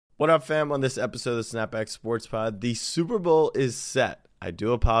What up, fam? On this episode of the Snapback Sports Pod, the Super Bowl is set. I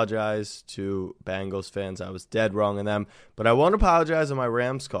do apologize to Bengals fans. I was dead wrong on them, but I won't apologize on my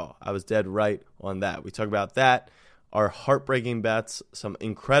Rams call. I was dead right on that. We talk about that, our heartbreaking bets, some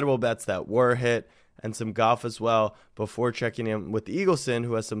incredible bets that were hit, and some golf as well, before checking in with Eagleson,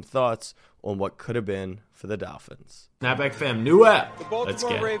 who has some thoughts on what could have been for the Dolphins. Snapback fam, new app. The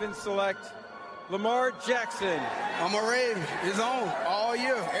Baltimore Ravens select Lamar Jackson. I'm a Raven. He's on all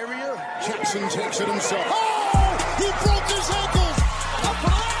year, every year. Jackson takes it himself. Oh! He broke his ankles!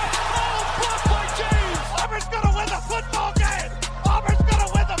 Blocked by James! Auburn's gonna win the football game! Auburn's gonna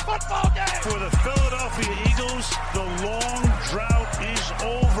win the football game! For the Philadelphia Eagles, the long drought is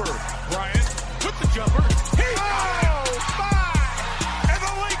over. Bryant with the jumper. And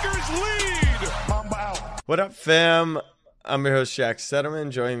the Lakers lead! Mamba out. What up, fam? I'm your host, Shaq Settleman.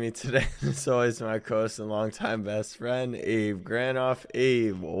 Joining me today, as always, my co-host and longtime best friend, Abe Granoff.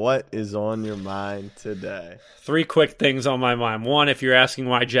 Abe, what is on your mind today? Three quick things on my mind. One, if you're asking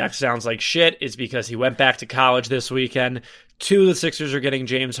why Jack sounds like shit, it's because he went back to college this weekend. Two, the Sixers are getting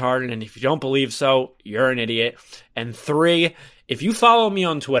James Harden, and if you don't believe so, you're an idiot. And three, if you follow me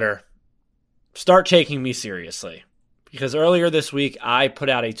on Twitter, start taking me seriously. Because earlier this week, I put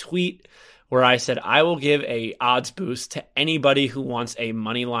out a tweet where I said I will give a odds boost to anybody who wants a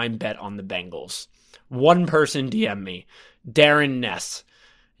money line bet on the Bengals. One person DM me, Darren Ness.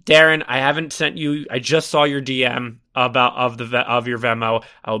 Darren, I haven't sent you. I just saw your DM of your Venmo.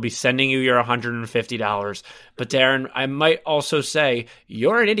 I will be sending you your $150. But Darren, I might also say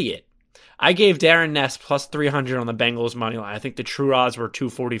you're an idiot. I gave Darren Ness plus 300 on the Bengals money line. I think the true odds were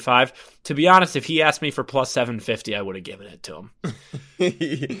 245. To be honest, if he asked me for plus 750, I would have given it to him.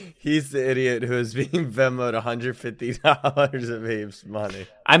 He's the idiot who is being Venmoed $150 of Abe's money.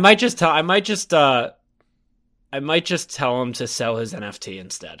 I might just tell him to sell his NFT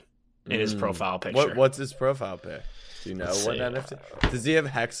instead in his profile picture. What's his profile pic? Do you know what NFT? Does he have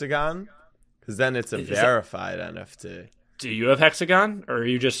Hexagon? Because then it's a verified NFT. Do you have Hexagon, or are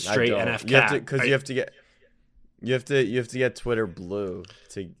you just straight NFCat? Because you have to get Twitter Blue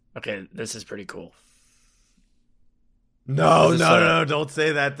to. Okay, this is pretty cool. No, don't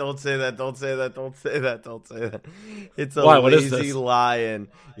say that. Don't say that. It's a Why? What is lazy this? lion.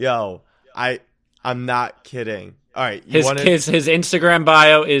 Yo, I'm not kidding. All right, his Instagram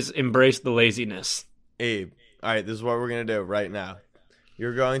bio is embrace the laziness. Abe, all right, this is what we're going to do right now.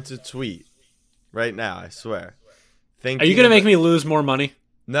 You're going to tweet right now, I swear. Are you going to make me lose more money?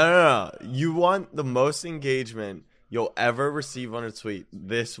 No. You want the most engagement you'll ever receive on a tweet.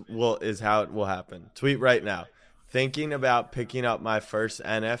 This is how it will happen. Tweet right now. Thinking about picking up my first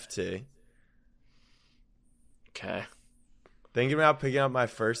NFT. Okay. Thinking about picking up my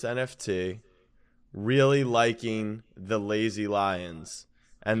first NFT. Really liking the Lazy Lions.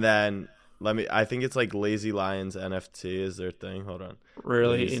 And then I think it's like Lazy Lions NFT is their thing. Hold on.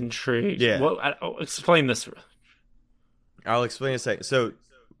 Really intrigued. Yeah. Explain this. I'll explain in a second. So,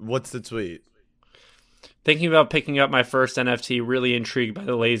 what's the tweet? Thinking about picking up my first NFT, really intrigued by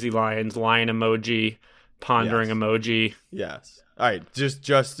the Lazy Lions, lion emoji, pondering emoji. Yes. All right,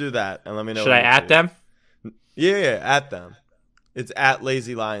 just do that and let me know. Should I at them? Yeah, at them. It's at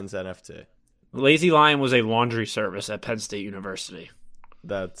Lazy Lions NFT. Lazy Lion was a laundry service at Penn State University.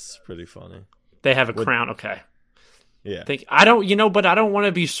 That's pretty funny. They have a crown. Okay. Yeah. I don't want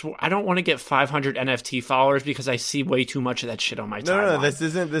to I don't want to get 500 NFT followers because I see way too much of that shit on my timeline. No, this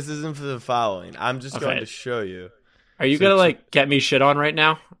isn't for the following. I'm just going to show you. Are you going to get me shit on right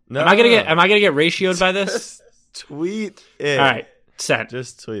now? No. Am I going to get ratioed by this? Tweet it. All right. Send.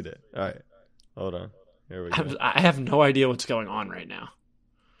 Just tweet it. All right. Hold on. Here we go. I have no idea what's going on right now.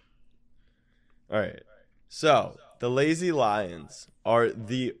 All right. So, the Lazy Lions are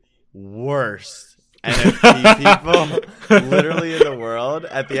the worst NFT people literally in the world.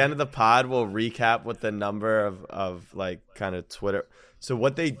 At the end of the pod, we'll recap what the number of like kind of Twitter. So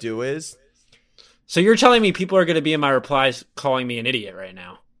what they do is. So you're telling me people are going to be in my replies calling me an idiot right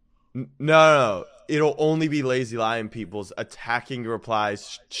now? No. It'll only be Lazy Lion people's attacking your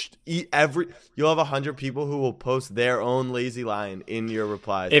replies. You'll have 100 people who will post their own Lazy Lion in your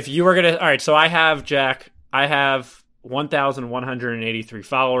replies. If you were going to, all right. So I have 1,183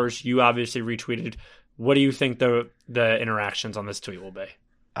 followers. You obviously retweeted. What do you think the interactions on this tweet will be?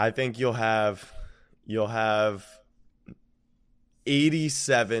 I think you'll have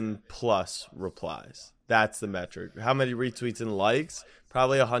 87 plus replies. That's the metric. How many retweets and likes?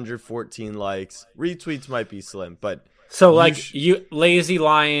 Probably 114 likes. Retweets might be slim, but so Lazy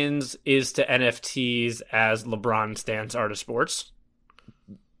Lions is to NFTs as LeBron stands are to sports.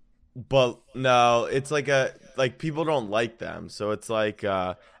 But no, it's like like people don't like them. So it's like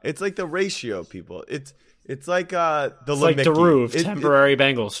the ratio people. It's like the It's like Daruv, temporary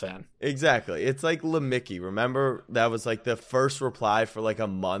Bengals fan. Exactly. It's like LeMickey. Remember that was like the first reply for like a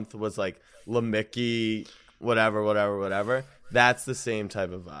month was like LeMickey, whatever. That's the same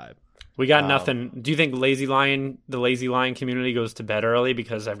type of vibe. We got nothing. Do you think the Lazy Lion community goes to bed early?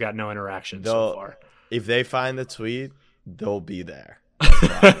 Because I've got no interaction so far. If they find the tweet, they'll be there.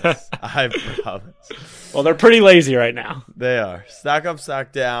 I promise. Well, they're pretty lazy right now. They are. Stock up,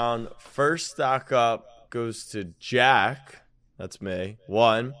 stock down. First stock up goes to Jack. That's me.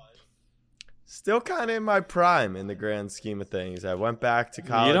 1. Still kind of in my prime in the grand scheme of things. I went back to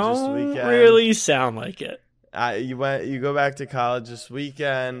college this weekend. You don't really sound like it. You go back to college this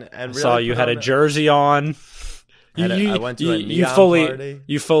weekend and really saw you had a jersey on. I went to a neon party.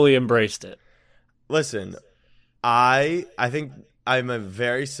 You fully embraced it. Listen, I think I'm a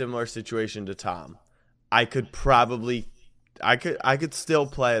very similar situation to Tom. I could still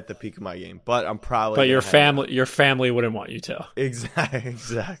play at the peak of my game, but I'm probably. But your family wouldn't want you to.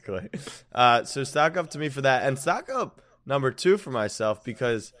 Exactly. So stock up to me for that, and stock up number 2 for myself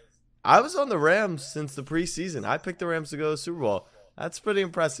because I was on the Rams since the preseason. I picked the Rams to go to the Super Bowl. That's pretty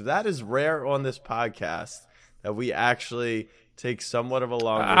impressive. That is rare on this podcast that we actually take somewhat of a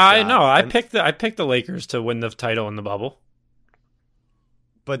longer shot. I know. I picked the Lakers to win the title in the bubble.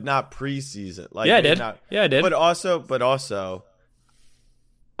 But not preseason. Like, yeah, I did. I did. But also,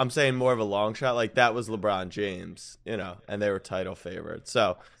 I'm saying more of a long shot. Like, that was LeBron James, and they were title favorites.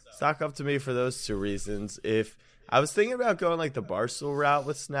 So, stock up to me for those 2 reasons. If I was thinking about going, like, the Barstool route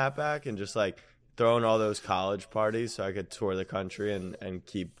with Snapback and just, like, throwing all those college parties so I could tour the country and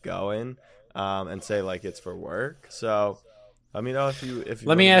keep going and say, like, it's for work. So, let me know if you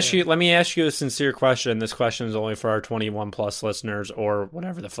let me ask you a sincere question. This question is only for our 21 plus listeners or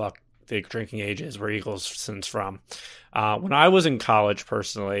whatever the fuck the drinking age is where Eagleson's from. When I was in college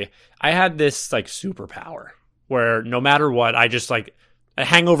personally, I had this like superpower where no matter what, I just like a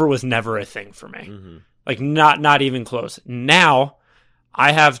hangover was never a thing for me. Mm-hmm. Like not even close. Now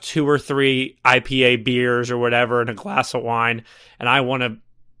I have 2 or 3 IPA beers or whatever and a glass of wine and I want to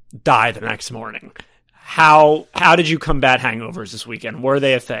die the next morning. How did you combat hangovers this weekend? Were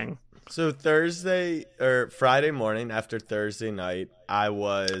they a thing? So Thursday or Friday morning after Thursday night, I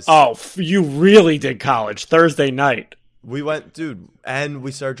was... Oh, you really did college. Thursday night. We went, dude, and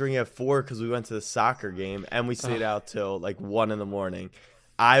we started drinking at 4 because we went to the soccer game, and we stayed out till like 1 in the morning.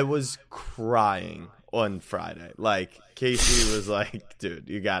 I was crying on Friday. Like, Casey was like, dude,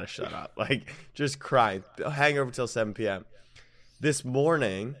 you got to shut up. Like, just crying. Hangover till 7 p.m. This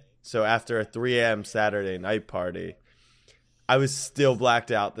morning... So after a 3 a.m. Saturday night party, I was still blacked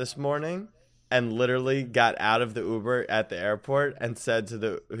out this morning and literally got out of the Uber at the airport and said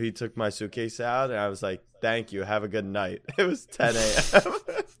to he took my suitcase out and I was like, thank you, have a good night. It was 10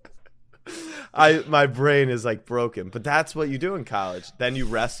 a.m. My brain is like broken, but that's what you do in college. Then you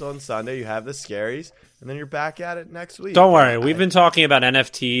rest on Sunday, you have the scaries, and then you're back at it next week. Don't worry, we've been talking about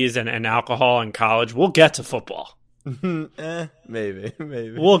NFTs and alcohol in college. We'll get to football. Maybe.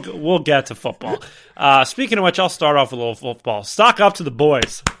 We'll get to football. Speaking of which, I'll start off with a little football. Stock up to the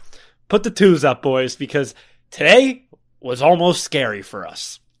boys. Put the 2s up, boys, because today was almost scary for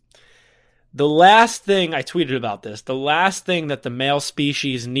us. The last thing, I tweeted about this, the last thing that the male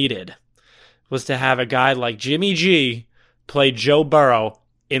species needed was to have a guy like Jimmy G play Joe Burrow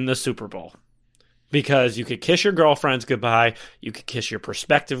in the Super Bowl. Because you could kiss your girlfriends goodbye, you could kiss your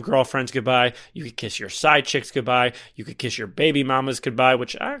prospective girlfriends goodbye, you could kiss your side chicks goodbye, you could kiss your baby mamas goodbye,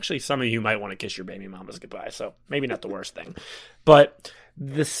 which actually some of you might want to kiss your baby mamas goodbye, so maybe not the worst thing. But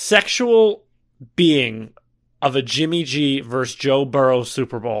the sexual being of a Jimmy G versus Joe Burrow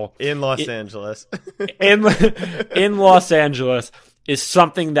Super Bowl in Los Angeles in Los Angeles is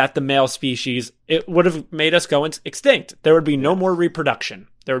something that the male species, it would have made us go extinct. There would be no more reproduction.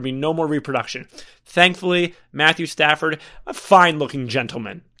 Thankfully, Matthew Stafford, a fine-looking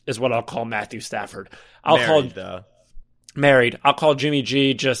gentleman, is what I'll call Matthew Stafford. Married. I'll call Jimmy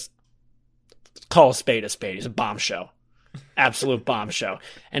G, just call a spade a spade. He's a bombshell. Absolute bombshell.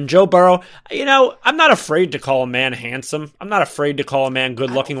 And Joe Burrow, I'm not afraid to call a man handsome. I'm not afraid to call a man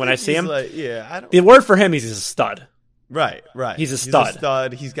good-looking when I see him. The word for him is he's a stud. Right. He's a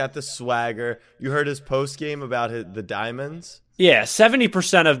stud. He's got the swagger. You heard his post game about the diamonds? Yeah,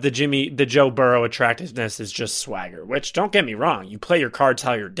 70% of the Joe Burrow attractiveness is just swagger, which, don't get me wrong, you play your cards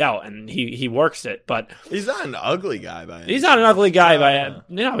how you're dealt, and he works it, but... He's not an ugly guy by He's not an ugly guy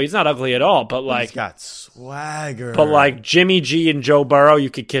No, he's not ugly at all, but like... He's got swagger. But like Jimmy G and Joe Burrow,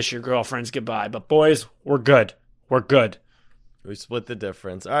 you could kiss your girlfriends goodbye, but boys, we're good. We split the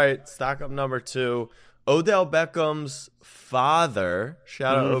difference. All right, stock up number 2. Odell Beckham's father,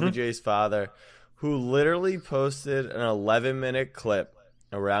 shout out Mm-hmm. OBJ's father, who literally posted an 11-minute clip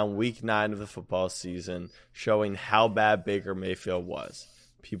around week 9 of the football season showing how bad Baker Mayfield was.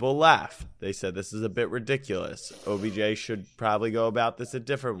 People laughed. They said this is a bit ridiculous. OBJ should probably go about this a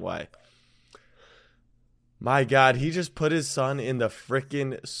different way. My God, he just put his son in the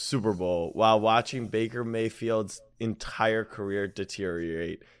freaking Super Bowl while watching Baker Mayfield's entire career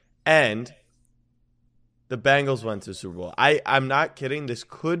deteriorate. And the Bengals went to the Super Bowl. I'm not kidding. This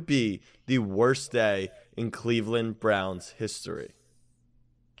could be the worst day in Cleveland Browns history.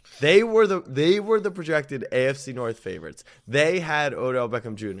 They were the projected AFC North favorites. They had Odell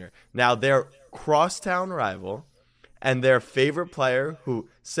Beckham Jr. Now their crosstown rival and their favorite player who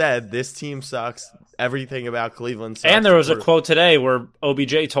said this team sucks, everything about Cleveland sucks. And there was a quote today where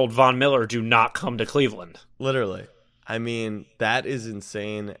OBJ told Von Miller, "Do not come to Cleveland." Literally. I mean, that is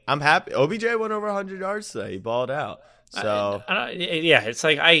insane. I'm happy. OBJ went over 100 yards today. He balled out. So yeah, it's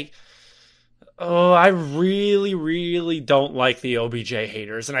like I really, really don't like the OBJ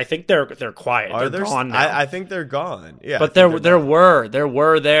haters, and I think they're quiet. They're gone now. I think they're gone. Yeah, but there were. They're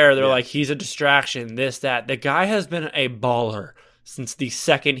like, he's a distraction. This, that. The guy has been a baller since the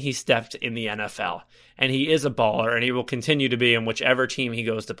second he stepped in the NFL, and he is a baller, and he will continue to be in whichever team he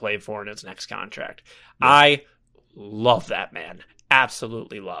goes to play for in his next contract. Yeah. I love that man.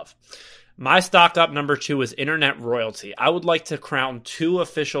 Absolutely love. My stock up number 2 is internet royalty. I would like to crown 2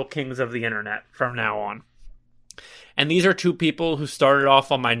 official kings of the internet from now on. And these are 2 people who started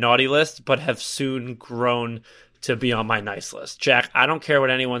off on my naughty list, but have soon grown to be on my nice list. Jack, I don't care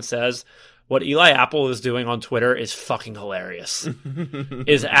what anyone says. What Eli Apple is doing on Twitter is fucking hilarious.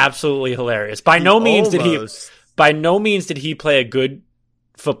 Is absolutely hilarious. By no means did he play a good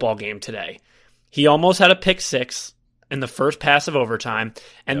football game today. He almost had a pick 6 in the first pass of overtime,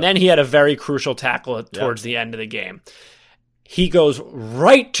 and then he had a very crucial tackle towards the end of the game. He goes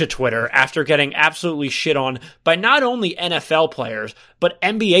right to Twitter after getting absolutely shit on by not only NFL players, but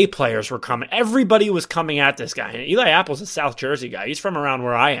NBA players were coming. Everybody was coming at this guy. And Eli Apple's a South Jersey guy. He's from around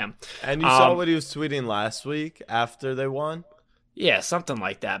where I am. And you saw what he was tweeting last week after they won? Yeah, something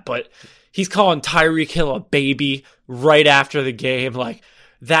like that. But he's calling Tyreek Hill a baby right after the game. Like,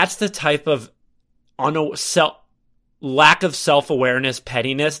 that's the type of lack of self-awareness,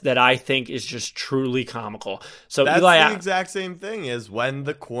 pettiness that I think is just truly comical. So that's the exact same thing as when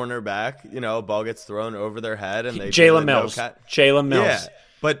the cornerback, a ball gets thrown over their head and they Jalen Mills. Yeah,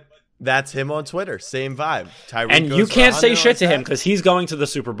 but that's him on Twitter. Same vibe. Tyreek and you can't say shit to him because he's going to the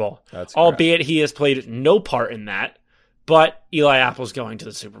Super Bowl. That's albeit correct. He has played no part in that. But Eli Apple's going to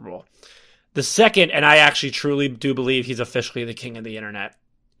the Super Bowl. The second, and I actually truly do believe he's officially the king of the internet,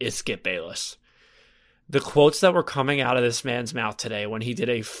 is Skip Bayless. The quotes that were coming out of this man's mouth today when he did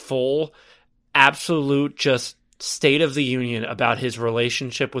a full, absolute, just State of the Union about his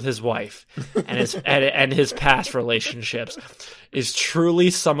relationship with his wife and his and his past relationships is truly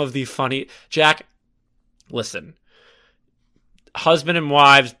some of the funny. Jack, listen, husband and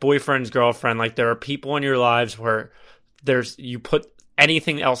wives, boyfriend's girlfriend, like there are people in your lives where you put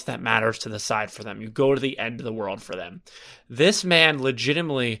anything else that matters to the side for them. You go to the end of the world for them. This man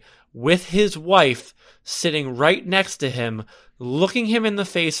legitimately, with his wife sitting right next to him, looking him in the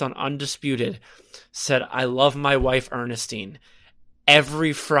face on Undisputed, said, "I love my wife, Ernestine.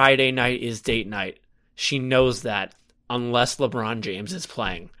 Every Friday night is date night. She knows that, unless LeBron James is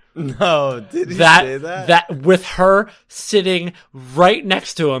playing." No, did he say that? That with her sitting right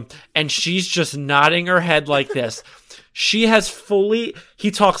next to him, and she's just nodding her head like this. He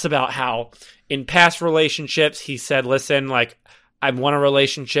talks about how in past relationships, he said, listen, like, I want a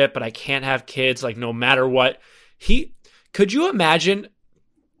relationship, but I can't have kids, like, no matter what. Could you imagine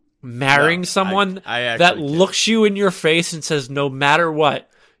marrying someone that looks you in your face and says, no matter what,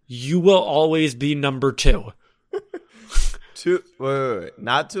 you will always be number 2? Wait.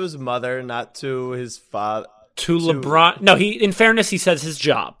 Not to his mother, not to his father. To LeBron. No, in fairness, he says his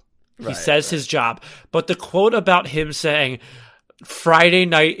job. He says his job. But the quote about him saying, Friday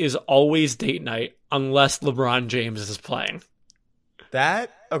night is always date night unless LeBron James is playing. I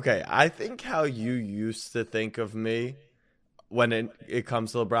think how you used to think of me when it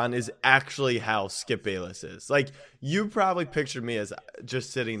comes to LeBron is actually how Skip Bayless is. Like, you probably pictured me as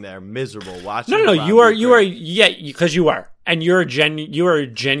just sitting there miserable watching. No, you are, yeah, because you are. And you are a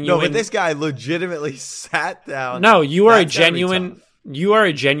genuine. No, but this guy legitimately sat down. No, you are a genuine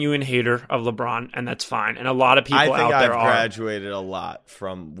hater of LeBron, and that's fine. And a lot of people out there I've graduated a lot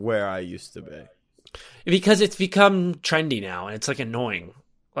from where I used to be. Because it's become trendy now, and it's like annoying.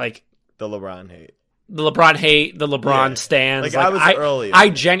 Like the LeBron hate. The LeBron stands. Like I was early.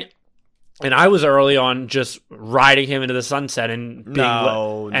 And I was early on just riding him into the sunset and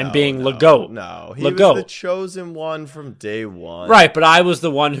being the GOAT. No, he the was GOAT. the chosen one from day one. Right, but I was the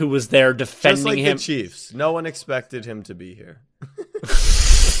one who was there defending Just like him. the Chiefs. No one expected him to be here.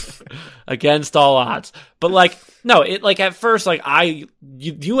 Against all odds. But at first,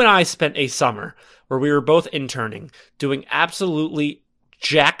 you and I spent a summer where we were both interning, doing absolutely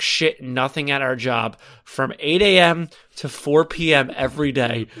jack shit, nothing at our job from 8 a.m. to 4 p.m. every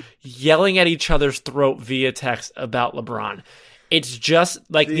day, yelling at each other's throat via text about LeBron. It's just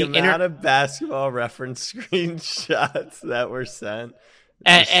like the amount of basketball reference screenshots that were sent.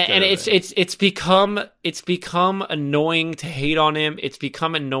 And it's become annoying to hate on him. It's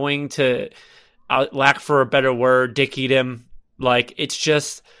become annoying to, lack for a better word, dick eat him. Like it's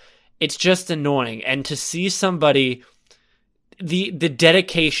just annoying. And to see somebody, the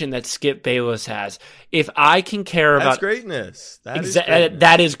dedication that Skip Bayless has, if I can care about greatness,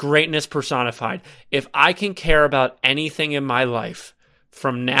 that is greatness personified. If I can care about anything in my life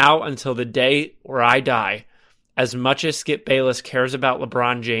from now until the day where I die, as much as Skip Bayless cares about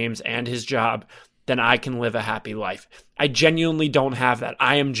LeBron James and his job, then I can live a happy life. I genuinely don't have that.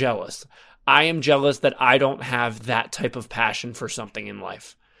 I am jealous. I am jealous that I don't have that type of passion for something in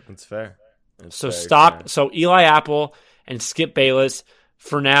life. It's fair. So Eli Apple and Skip Bayless,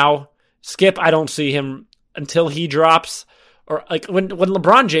 for now, Skip, I don't see him until he drops. Or like when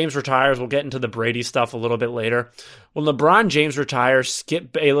LeBron James retires, we'll get into the Brady stuff a little bit later. When LeBron James retires,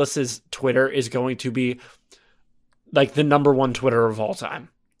 Skip Bayless's Twitter is going to be like the number one Twitter of all time.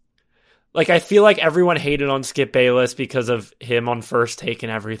 Like, I feel like everyone hated on Skip Bayless because of him on First Take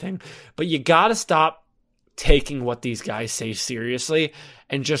and everything. But you got to stop taking what these guys say seriously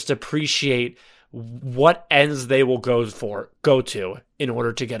and just appreciate what ends they will go to in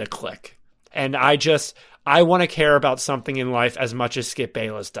order to get a click. And I want to care about something in life as much as Skip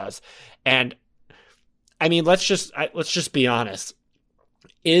Bayless does. And I mean, let's just be honest.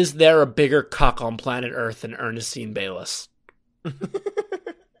 Is there a bigger cuck on planet Earth than Ernestine Bayless?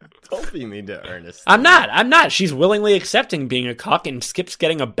 Don't be mean to Ernest. I'm not. She's willingly accepting being a cuck, and Skip's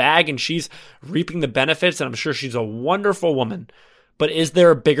getting a bag, and she's reaping the benefits, and I'm sure she's a wonderful woman. But is there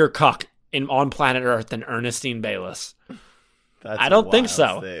a bigger cuck on planet Earth than Ernestine Bayless? I don't think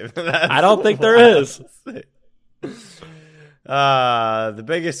so. I don't think there is. The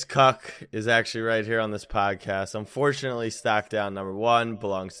biggest cuck is actually right here on this podcast. Unfortunately, stock down number 1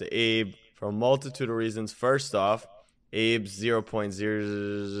 belongs to Abe for a multitude of reasons. First off, Abe's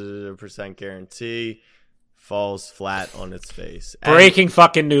 0.00% guarantee falls flat on its face. Breaking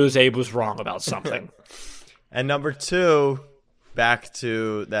fucking news, Abe was wrong about something. And number 2, back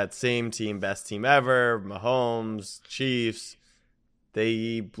to that same team, best team ever, Mahomes, Chiefs.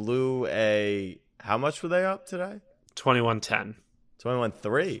 They blew how much were they up today? 21-10.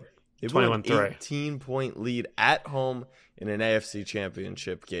 21-3. They blew an 21-3. 18-point lead at home in an AFC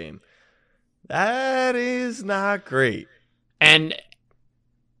championship game. That is not great. And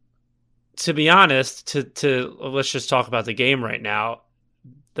to be honest, to let's just talk about the game right now.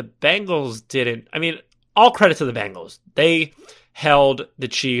 The Bengals didn't. I mean, all credit to the Bengals. They held the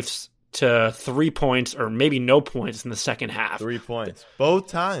Chiefs to 3 points or maybe no points in the second half. 3 points. Both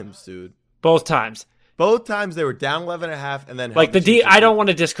times, dude. Both times. Both times they were down 11.5 and then like I don't want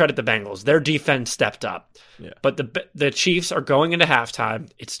to discredit the Bengals. Their defense stepped up. Yeah. But the Chiefs are going into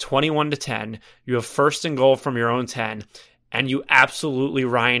halftime. It's 21-10. You have first and goal from your own 10, and you absolutely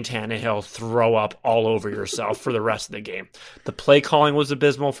Ryan Tannehill throw up all over yourself for the rest of the game. The play calling was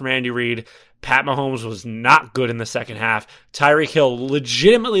abysmal from Andy Reid. Pat Mahomes was not good in the second half. Tyreek Hill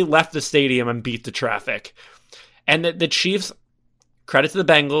legitimately left the stadium and beat the traffic. And the Chiefs, credit to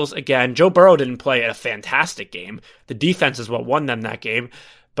the Bengals. Again, Joe Burrow didn't play a fantastic game. The defense is what won them that game.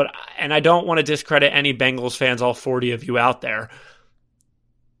 And I don't want to discredit any Bengals fans, all 40 of you out there.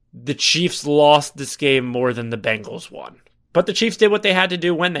 The Chiefs lost this game more than the Bengals won. But the Chiefs did what they had to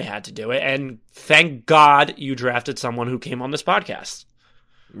do when they had to do it. And thank God you drafted someone who came on this podcast.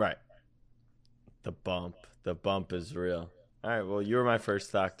 Right. The bump is real. All right, well, you were my first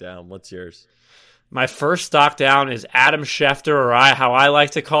stock down. What's yours? My first stock down is Adam Schefter, or how I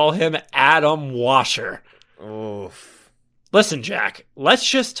like to call him, Adam Washer. Oof. Listen, Jack, let's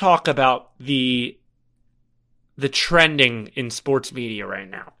just talk about the trending in sports media right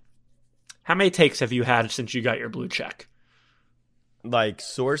now. How many takes have you had since you got your blue check? Like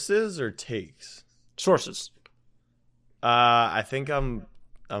sources or takes? Sources. I think I'm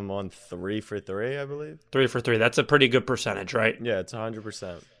on 3 for 3, I believe. 3 for 3. That's a pretty good percentage, right? Yeah, it's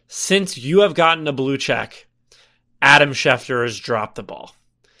 100%. Since you have gotten a blue check, Adam Schefter has dropped the ball.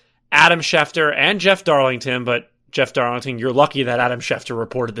 Adam Schefter and Jeff Darlington, but Jeff Darlington, you're lucky that Adam Schefter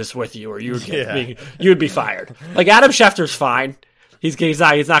reported this with you, or you would be fired. Like, Adam Schefter's fine. He's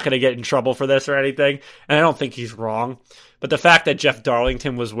not going to get in trouble for this or anything, and I don't think he's wrong. But the fact that Jeff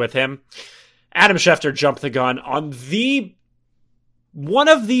Darlington was with him, Adam Schefter jumped the gun on one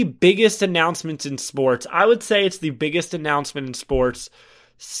of the biggest announcements in sports. I would say it's the biggest announcement in sports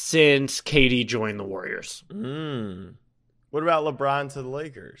since KD joined the Warriors. What about LeBron to the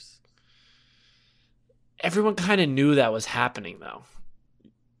Lakers? Everyone kind of knew that was happening, though.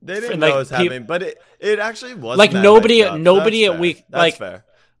 They didn't know it was happening, but it actually wasn't. Like, that nobody That's at week, fair. That's fair.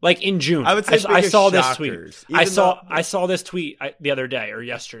 Like in June. I would say I saw this shockers, tweet. I saw this tweet the other day or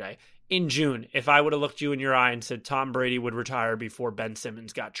yesterday. In June, if I would have looked you in your eye and said Tom Brady would retire before Ben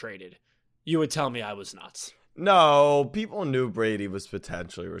Simmons got traded, you would tell me I was nuts. No, people knew Brady was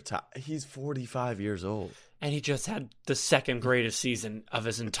potentially retired. He's 45 years old. And he just had the second greatest season of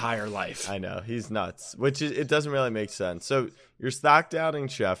his entire life. I know. He's nuts, it doesn't really make sense. So you're stock doubting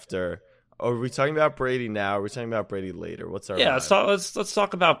Schefter. Are we talking about Brady now? Or are we talking about Brady later? What's our vibe? Let's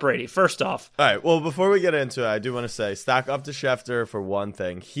talk about Brady. First off. All right. Well, before we get into it, I do want to say stock up to Schefter for one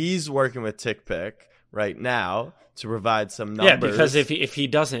thing. He's working with TickPick right now to provide some numbers. Yeah, because if he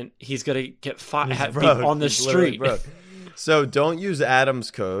doesn't, he's going to get on the street. So don't use Adam's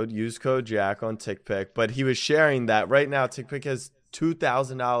code. Use code Jack on TickPick. But he was sharing that right now TickPick has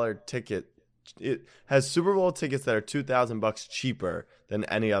 $2,000 ticket. It has Super Bowl tickets that are $2,000 cheaper than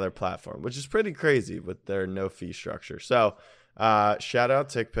any other platform, which is pretty crazy with their no fee structure. So shout out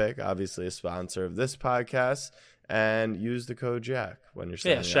TickPick, obviously a sponsor of this podcast, and use the code Jack when you're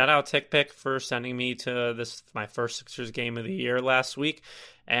signing up. Shout out TickPick for sending me to my first Sixers game of the year last week.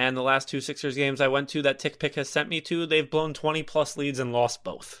 And the last two Sixers games I went to that TickPick has sent me to, they've blown 20-plus leads and lost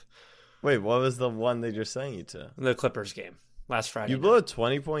both. Wait, what was the one they just sent you to? The Clippers game last Friday. You blew a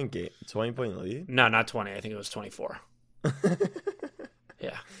 20-point lead? No, not 20. I think it was 24.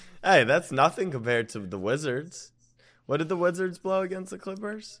 Yeah. Hey, that's nothing compared to the Wizards. What did the Wizards blow against the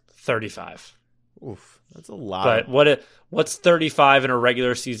Clippers? 35. Oof, that's a lot. But what's 35 in a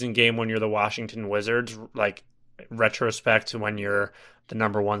regular season game when you're the Washington Wizards? Like, retrospect to when you're the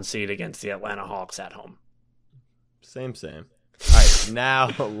number one seed against the Atlanta Hawks at home. Same. All right, now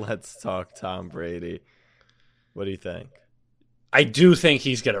let's talk Tom Brady. What do you think? I do think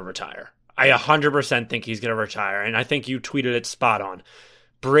he's going to retire. I 100% think he's going to retire, and I think you tweeted it spot on.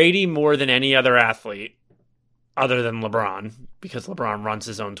 Brady, more than any other athlete, other than LeBron, because LeBron runs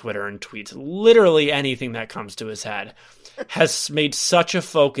his own Twitter and tweets literally anything that comes to his head, has made such a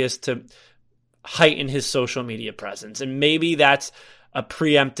focus to heighten his social media presence. And maybe that's a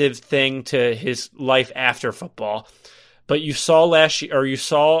preemptive thing to his life after football. But you saw last year, or you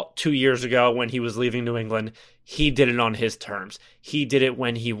saw 2 years ago when he was leaving New England, he did it on his terms. He did it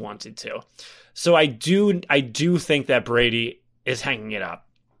when he wanted to. So I do think that Brady is hanging it up.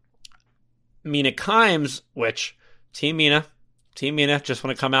 Mina Kimes, which Team Mina, just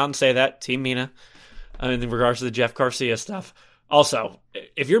want to come out and say that, Team Mina, in regards to the Jeff Garcia stuff. Also,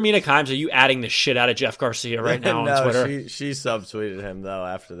 if you're Mina Kimes, are you adding the shit out of Jeff Garcia right now on Twitter? She subtweeted him, though,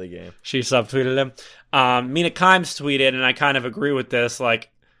 after the game. She subtweeted him. Mina Kimes tweeted, and I kind of agree with this,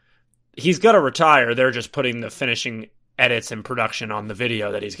 like, he's going to retire. They're just putting the finishing edits and production on the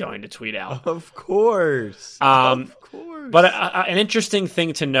video that he's going to tweet out. Of course. But an interesting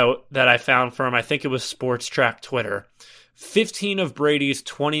thing to note that I found from, I think it was Sports Track Twitter, 15 of Brady's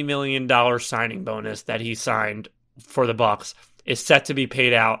 $20 million signing bonus that he signed for the Bucs is set to be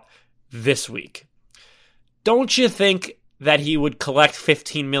paid out this week. Don't you think that he would collect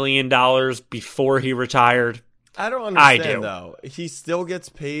 $15 million before he retired? I don't understand, I do. Though. He still gets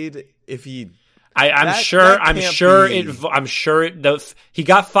paid if he... I'm sure he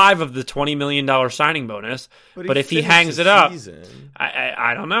got 5 of the $20 million signing bonus, but if he hangs it up,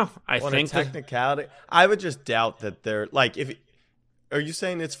 I don't know. I think technicality. I would just doubt that they're like, are you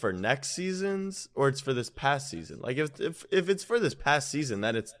saying it's for next season's or it's for this past season? Like if it's for this past season,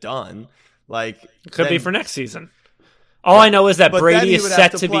 then it's done. Like it could be for next season. All I know is that Brady is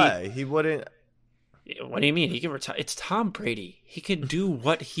set to be. He wouldn't. What do you mean? He can retire. It's Tom Brady. He can do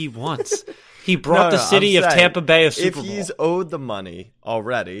what he wants. He brought the city of Tampa Bay a Super Bowl. If he's owed the money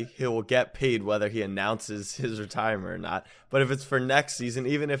already, he will get paid whether he announces his retirement or not. But if it's for next season,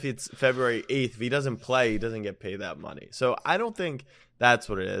 even if it's February 8th, if he doesn't play, he doesn't get paid that money. So I don't think that's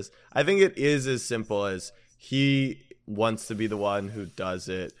what it is. I think it is as simple as he wants to be the one who does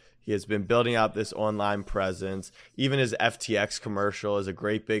it. He has been building up this online presence. Even his FTX commercial is a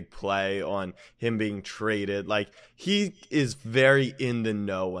great big play on him being traded. Like, he is very in the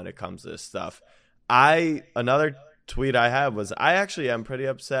know when it comes to this stuff. Another tweet I had was, I actually am pretty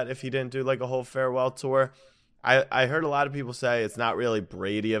upset if he didn't do like a whole farewell tour. I heard a lot of people say it's not really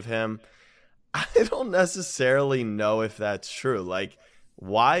Brady of him. I don't necessarily know if that's true. Like,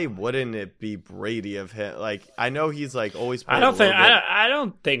 why wouldn't it be Brady of him? Like, I know he's like always. I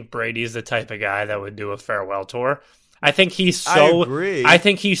don't think Brady's the type of guy that would do a farewell tour. I think he's so. I agree. I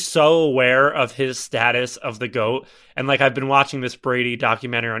think he's so aware of his status of the GOAT, and like I've been watching this Brady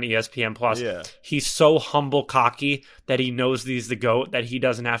documentary on ESPN Plus. Yeah. He's so humble, cocky that he knows he's the GOAT, that he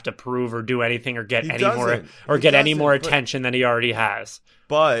doesn't have to prove or do anything or get any more attention than he already has.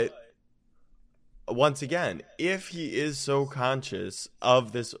 But once again, if he is so conscious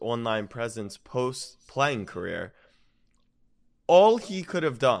of this online presence post-playing career, all he could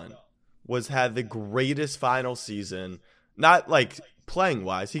have done was had the greatest final season, not like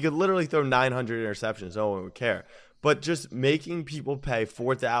playing-wise. He could literally throw 900 interceptions. No one would care. But just making people pay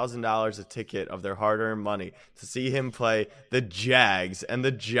 $4,000 a ticket of their hard-earned money to see him play the Jags and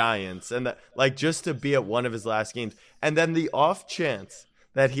the Giants, and just to be at one of his last games. And then the off chance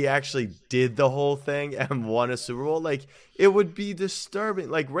that he actually did the whole thing and won a Super Bowl, like, it would be disturbing.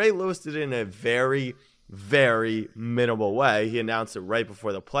 Like, Ray Lewis did it in a very, very minimal way. He announced it right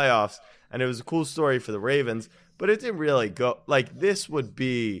before the playoffs, and it was a cool story for the Ravens, but it didn't really go. Like, this would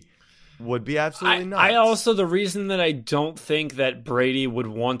be absolutely nuts. The reason that I don't think that Brady would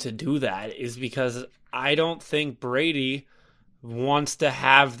want to do that is because I don't think Brady wants to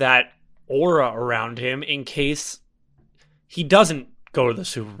have that aura around him in case he doesn't go to the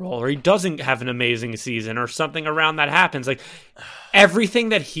Super Bowl or he doesn't have an amazing season or something around that happens. Like, everything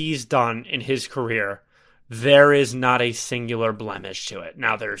that he's done in his career, there is not a singular blemish to it.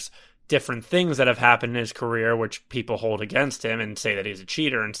 Now, there's different things that have happened in his career which people hold against him and say that he's a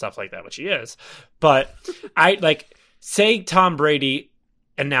cheater and stuff like that, which he is. But say Tom Brady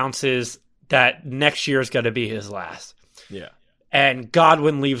announces that next year is going to be his last. Yeah. And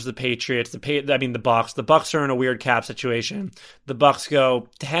Godwin leaves the Patriots. The Bucs. The Bucs are in a weird cap situation. The Bucs go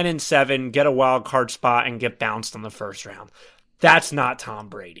 10-7, get a wild card spot, and get bounced on the first round. That's not Tom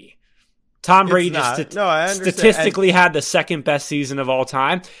Brady. Tom Brady statistically had the second best season of all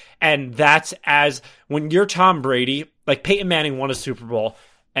time, and that's when you're Tom Brady. Like, Peyton Manning won a Super Bowl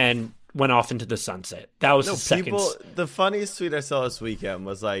and went off into the sunset. That was his second. The funniest tweet I saw this weekend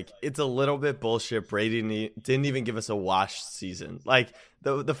was like, it's a little bit bullshit. Brady didn't even give us a wash season. Like,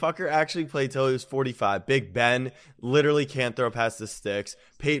 the fucker actually played till he was 45. Big Ben literally can't throw past the sticks.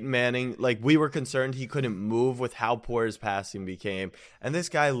 Peyton Manning, like, we were concerned he couldn't move with how poor his passing became. And this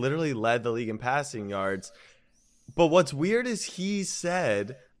guy literally led the league in passing yards. But what's weird is he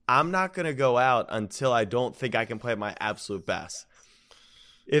said, I'm not going to go out until I don't think I can play at my absolute best.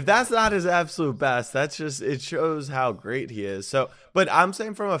 If that's not his absolute best, it shows how great he is. So, but I'm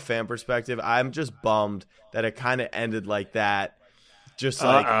saying from a fan perspective, I'm just bummed that it kind of ended like that. Just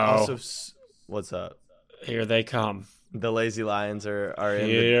like, also, what's up? Here they come. The Lazy Lions are in.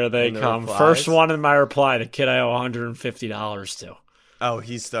 Here they come. Replies. First one in my reply, the kid I owe $150 to. Oh,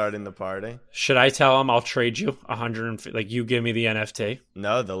 he's starting the party? Should I tell him I'll trade you $150? Like, you give me the NFT?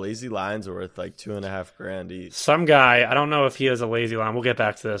 No, the Lazy Lions are worth like $2,500 each. Some guy, I don't know if he has a Lazy Lion. We'll get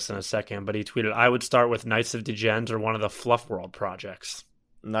back to this in a second, but he tweeted, I would start with Knights of Degens or one of the Fluff World projects.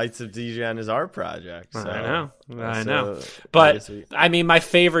 Knights of Degen is our project. So. I know. But, I mean, my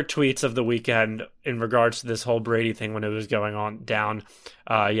favorite tweets of the weekend in regards to this whole Brady thing when it was going down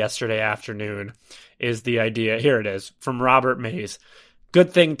yesterday afternoon is the idea. Here it is, from Robert Mays.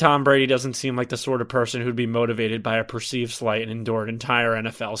 Good thing Tom Brady doesn't seem like the sort of person who'd be motivated by a perceived slight and endure an entire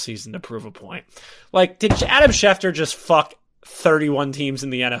NFL season to prove a point. Like, did Adam Schefter just fuck 31 teams in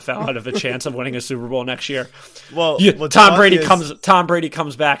the NFL out of a chance of winning a Super Bowl next year? Well, Tom Brady comes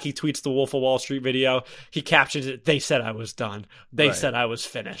back. He tweets the Wolf of Wall Street video. He captions it. They said I was done. They said I was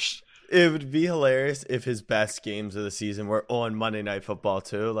finished. It would be hilarious if his best games of the season were on Monday Night Football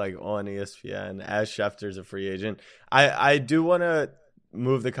too, like on ESPN, as Schefter's a free agent. I do want to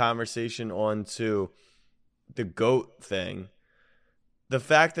move the conversation on to the GOAT thing. The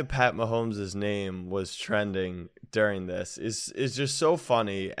fact that Pat Mahomes' name was trending during this is just so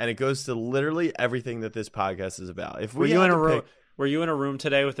funny, and it goes to literally everything that this podcast is about. If were you in a room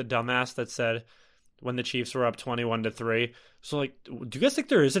today with a dumbass that said when the Chiefs were up 21-3? So, like, do you guys think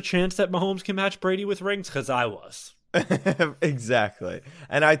there is a chance that Mahomes can match Brady with rings? Because I was. Exactly.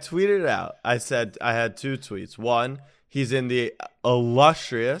 And I tweeted it out. I said I had two tweets. One, he's in the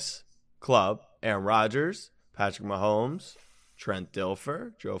illustrious club: Aaron Rodgers, Patrick Mahomes, Trent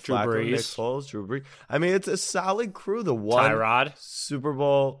Dilfer, Joe Flacco, Nick Foles, Drew Brees. I mean, it's a solid crew. The one Tyrod. Super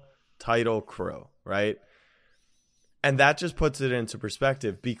Bowl title crew, right? And that just puts it into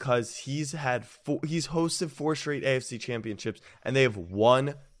perspective because he's hosted 4 straight AFC championships, and they have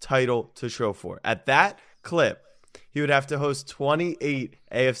one title to show for. At that, clip, he would have to host 28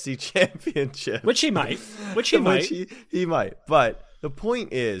 AFC championships. Which he might. He might. But the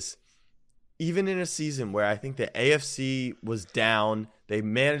point is, even in a season where I think the AFC was down, they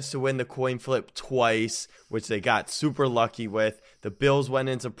managed to win the coin flip twice, which they got super lucky with. The Bills went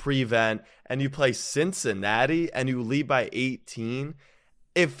into prevent, and you play Cincinnati and you lead by 18.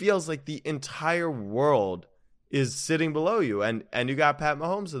 It feels like the entire world is sitting below you, and you got Pat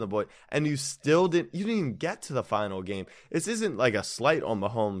Mahomes in the boy, and you didn't even get to the final game. This isn't like a slight on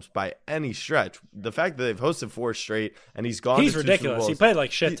Mahomes by any stretch. The fact that they've hosted 4 straight and he's ridiculous. Super Bowls, he played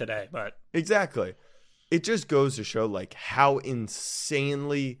like shit today, but exactly. It just goes to show like how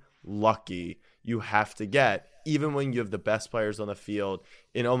insanely lucky you have to get, even when you have the best players on the field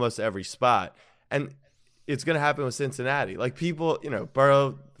in almost every spot. And it's going to happen with Cincinnati. Like people,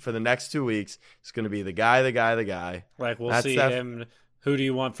 Burrow for the next 2 weeks is going to be the guy. Like we'll see him. Who do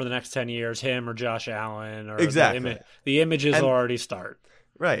you want for the next 10 years? Him or Josh Allen? Or exactly. The images already start.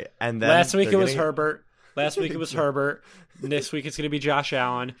 Right. And then last week it was Herbert. This week it's going to be Josh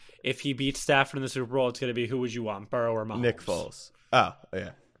Allen. If he beats Stafford in the Super Bowl, it's going to be who would you want, Burrow or Mahomes? Nick Foles. Oh,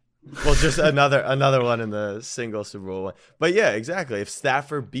 yeah. Well, just another one in the single Super Bowl one. But yeah, exactly. If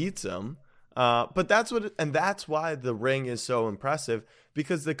Stafford beats him. But that's why the ring is so impressive,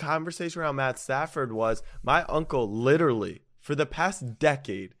 because the conversation around Matt Stafford was, my uncle literally for the past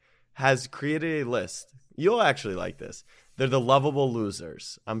decade has created a list. You'll actually like this. They're the lovable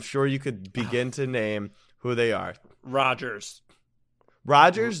losers. I'm sure you could begin to name who they are. Rodgers,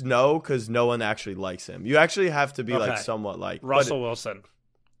 no, because no one actually likes him. You actually have to be like somewhat like Russell Wilson.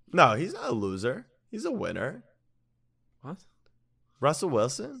 No, he's not a loser. He's a winner. What? Russell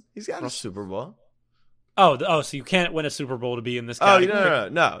Wilson? He's got a Super Bowl. Oh, so you can't win a Super Bowl to be in this category?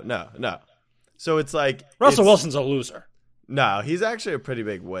 No. So it's like Russell Wilson's a loser. No, he's actually a pretty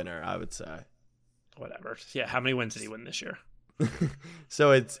big winner, I would say. Whatever. Yeah, how many wins did he win this year?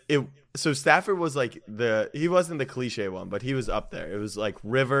 So so Stafford was like he wasn't the cliche one, but he was up there. It was like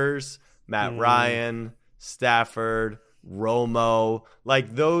Rivers, Matt Ryan, Stafford, Romo,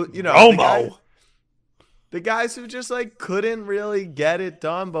 like those, Romo. The guys who just like couldn't really get it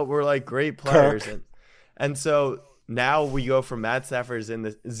done, but were like great players. And so now we go from Matt Stafford's in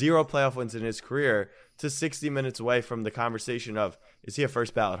the 0 playoff wins in his career to 60 minutes away from the conversation of, is he a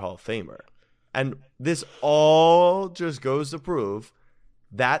first ballot Hall of Famer? And this all just goes to prove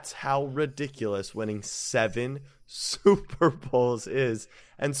that's how ridiculous winning 7 Super Bowls is.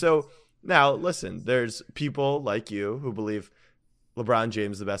 And so now listen, there's people like you who believe LeBron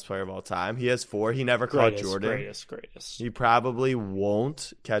James is the best player of all time. He has 4. He never caught Jordan. Greatest. He probably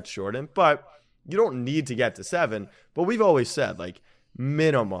won't catch Jordan, but you don't need to get to 7. But we've always said, like,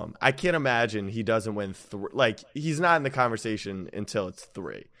 minimum. I can't imagine he doesn't win 3. Like, he's not in the conversation until it's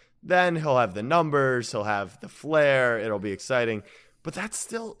 3. Then he'll have the numbers. He'll have the flair. It'll be exciting. But that's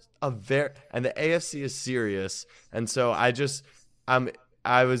still and the AFC is serious. And so I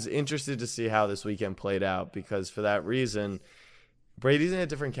was interested to see how this weekend played out, because for that reason, Brady's in a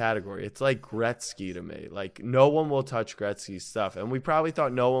different category. It's like Gretzky to me. Like, no one will touch Gretzky's stuff. And we probably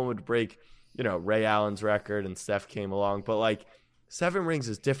thought no one would break, Ray Allen's record, and Steph came along. But, like, 7 rings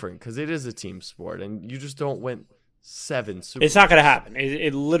is different because it is a team sport, and you just don't win 7 Super Bowls. It's not going to happen.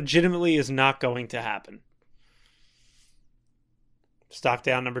 It legitimately is not going to happen. Stock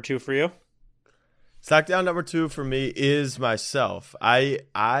down number 2 for you? Stock down number 2 for me is myself.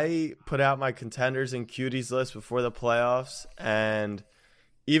 I put out my contenders and cuties list before the playoffs, and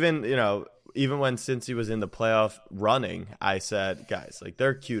even when Cincy was in the playoff running, I said, guys, like,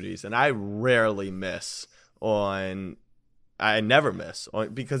 they're cuties, and I never miss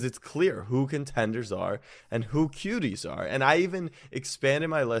because it's clear who contenders are and who cuties are. And I even expanded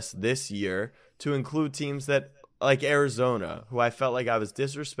my list this year to include teams that, like Arizona, who I felt like I was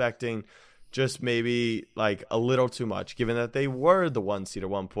disrespecting just maybe like a little too much, given that they were the 1 seed at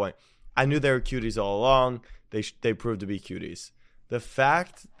one point. I knew they were cuties all along. They proved to be cuties. The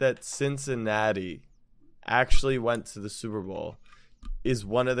fact that Cincinnati actually went to the Super Bowl is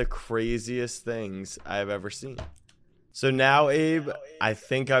one of the craziest things I've ever seen. So now, Abe, I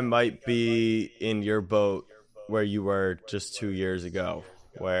think I might be in your boat where you were just 2 years ago,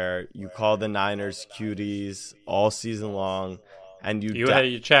 where you called the Niners cuties all season long, and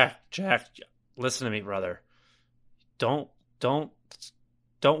Jack, listen to me, brother. Don't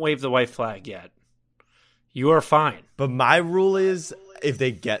wave the white flag yet. You are fine. But my rule is, if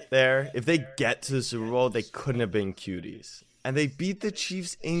they get to the Super Bowl, they couldn't have been cuties. And they beat the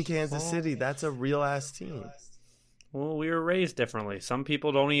Chiefs in Kansas City. That's a real-ass team. Well, we were raised differently. Some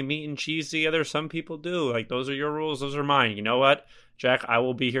people don't eat meat and cheese together. Some people do. Like, those are your rules. Those are mine. You know what, Jack? I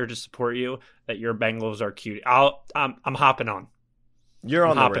will be here to support you. That your Bengals are cute. I'm hopping on. You're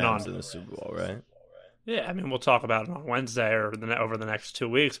on the hopping Rams on. in the Super Bowl, right? Yeah, I mean, we'll talk about it on Wednesday or over the next 2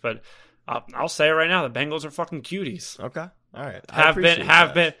 weeks. But I'll say it right now: the Bengals are fucking cuties. Okay, all right. Have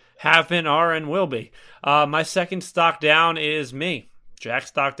been, are, and will be. My second stock down is me. Jack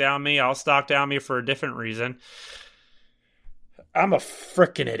stock down me. I'll stock down me for a different reason. I'm a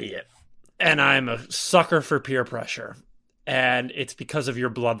freaking idiot, and I'm a sucker for peer pressure, and it's because of your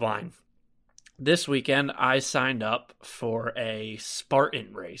bloodline. This weekend, I signed up for a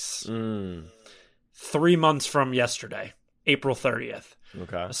Spartan race. 3 months from yesterday, April 30th.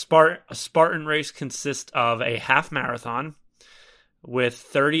 Okay. A Spartan race consists of a half marathon with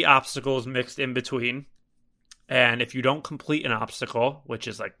 30 obstacles mixed in between. And if you don't complete an obstacle, which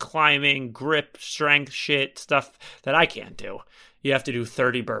is like climbing, grip, strength, shit, stuff that I can't do, you have to do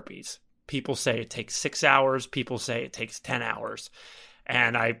 30 burpees. People say it takes 6 hours. People say it takes 10 hours.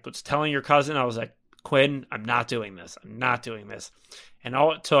 And I was telling your cousin, I was like, Quinn, I'm not doing this. I'm not doing this. And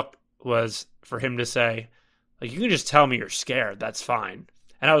all it took was for him to say, like, you can just tell me you're scared. That's fine.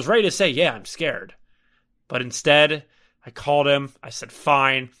 And I was ready to say, yeah, I'm scared. But instead, I called him. I said,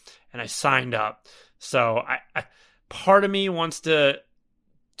 fine. And I signed up. So I part of me wants to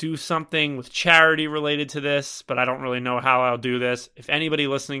do something with charity related to this, but I don't really know how I'll do this. If anybody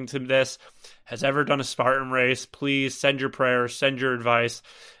listening to this has ever done a Spartan race, please send your prayers, send your advice,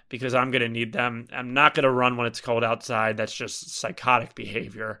 because I'm going to need them. I'm not going to run when it's cold outside. That's just psychotic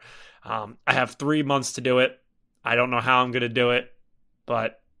behavior. I have 3 months to do it. I don't know how I'm going to do it,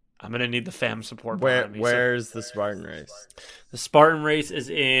 but I'm going to need the fam support. Where's the Spartan race? The Spartan race is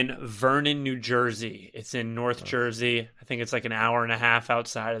in Vernon, New Jersey. It's in North Jersey. I think it's like an hour and a half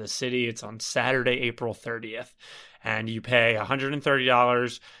outside of the city. It's on Saturday, April 30th. And you pay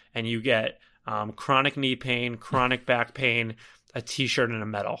 $130 and you get chronic knee pain, chronic back pain, a t-shirt, and a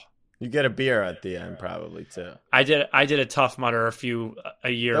medal. You get a beer at the end probably too. I did a Tough Mudder a year or two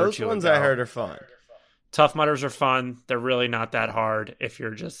ago. Those ones I heard are fun. Tough Mudders are fun. They're really not that hard if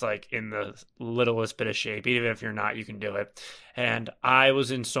you're just like in the littlest bit of shape. Even if you're not, you can do it. And I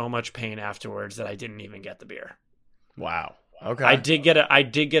was in so much pain afterwards that I didn't even get the beer. Wow. Okay. I did get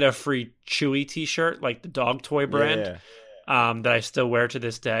a free Chewy t-shirt, like the dog toy brand, that I still wear to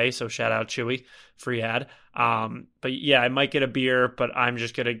this day. So shout out Chewy, free ad. But yeah, I might get a beer, but I'm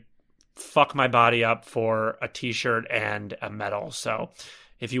just going to fuck my body up for a t-shirt and a medal. So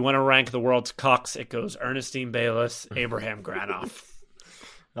if you want to rank the world's cucks, it goes Ernestine Bayless, Abraham Granoff.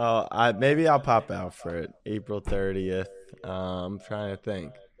 Maybe I'll pop out for it. April 30th. I'm trying to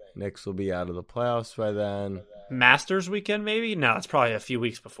think. Knicks will be out of the playoffs by then. Masters weekend, maybe? No, it's probably a few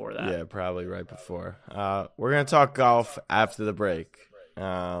weeks before that. Yeah, probably right before. We're going to talk golf after the break.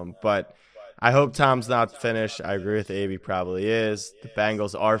 But I hope Tom's not finished. I agree with Abe, probably is. The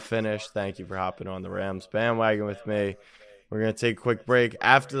Bengals are finished. Thank you for hopping on the Rams bandwagon with me. We're going to take a quick break.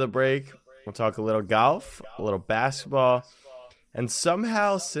 After the break, we'll talk a little golf, a little basketball, and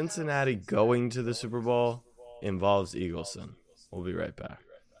somehow Cincinnati going to the Super Bowl involves Eagleson. We'll be right back.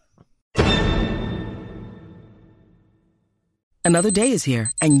 Another day is here,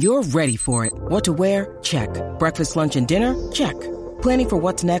 and you're ready for it. What to wear? Check. Breakfast, lunch, and dinner? Check. Planning for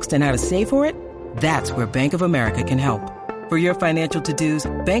what's next and how to save for it? That's where Bank of America can help. For your financial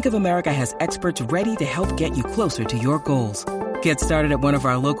to-dos, Bank of America has experts ready to help get you closer to your goals. Get started at one of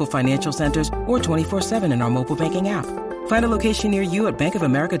our local financial centers or 24/7 in our mobile banking app. Find a location near you at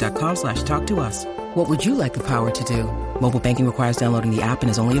bankofamerica.com/talktous. What would you like the power to do? Mobile banking requires downloading the app and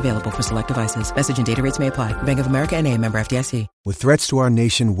is only available for select devices. Message and data rates may apply. Bank of America NA, member FDIC. With threats to our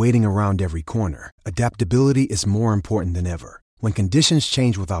nation waiting around every corner, adaptability is more important than ever. When conditions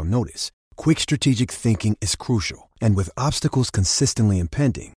change without notice, quick strategic thinking is crucial. And with obstacles consistently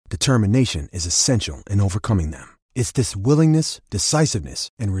impending, determination is essential in overcoming them. It's this willingness, decisiveness,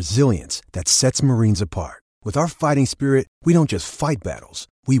 and resilience that sets Marines apart. With our fighting spirit, we don't just fight battles,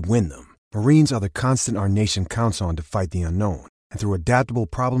 we win them. Marines are the constant our nation counts on to fight the unknown. And through adaptable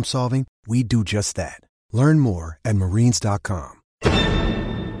problem solving, we do just that. Learn more at Marines.com.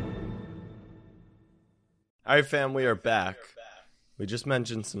 All right, fam, we are back. We just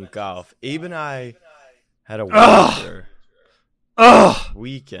mentioned some golf. Abe and I had a wager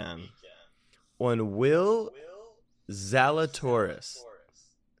weekend on Will Zalatoris.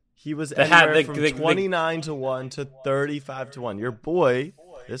 He was anywhere from 29-1 to 35-1. Your boy,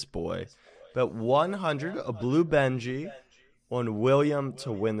 this boy, bet 100, a blue Benji, on William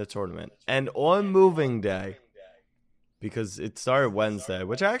to win the tournament. And on moving day, because it started Wednesday,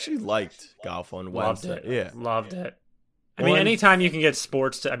 which I actually liked golf on Wednesday. Loved it. I mean, anytime you can get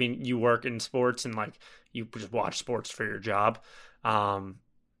sports you work in sports and like you just watch sports for your job.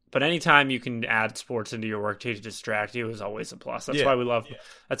 But anytime you can add sports into your work to distract you is always a plus. That's why we love.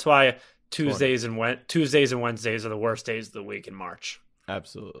 That's why Tuesdays and Wednesdays are the worst days of the week in March.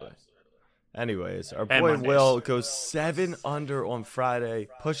 Absolutely. Anyways, our boy Will goes 7 under on Friday,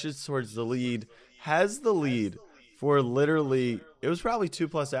 pushes towards the lead, has the lead for literally, it was probably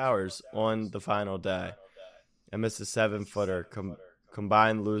 2+ hours on the final day, and missed a 7-footer,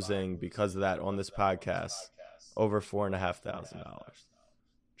 combined losing because of that on this podcast over $4,500.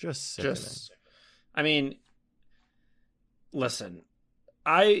 Just sickening. I mean, listen,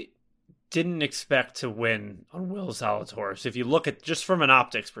 I didn't expect to win on Will Zalatoris. If you look at just from an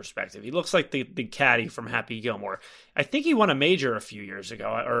optics perspective, he looks like the caddy from Happy Gilmore. I think he won a major a few years ago,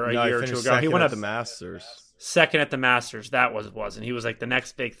 or a year or two ago. He won at the Masters. Second at the Masters. That was, and he was like the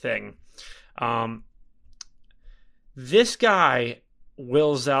next big thing. This guy,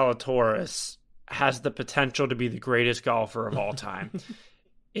 Will Zalatoris, has the potential to be the greatest golfer of all time.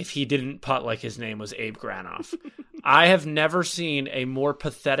 If he didn't putt like his name was Abe Granoff. I have never seen a more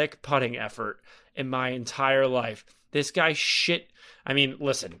pathetic putting effort in my entire life. This guy shit. I mean,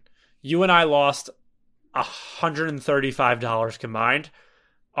 listen, you and I lost $135 combined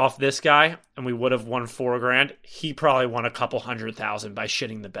off this guy, and we would have won $4,000. He probably won a couple $100,000 by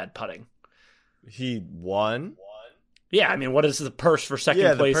shitting the bed putting. He won? Yeah, I mean, what is the purse for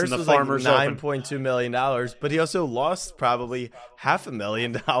second place in the Farmers Open? $9.2 million, but he also lost probably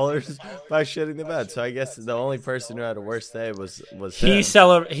 $500,000 by shitting the bed. So I guess the only person who had a worse day was he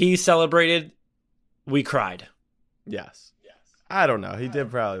him. He celebrated. We cried. Yes. I don't know. He did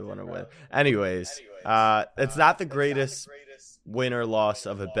probably want to win. Anyways, it's not the greatest win or loss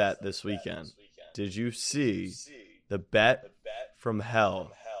of a bet this weekend. Did you see the bet from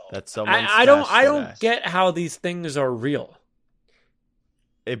hell? That someone I don't get how these things are real.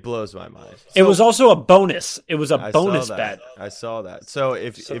 It blows my mind. It was also a bonus. It was a bonus bet. I saw that. So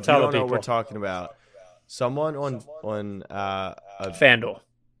if you don't know what we're talking about, someone on FanDuel.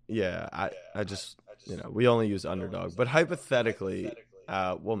 Yeah, I just we only use Underdog, but hypothetically,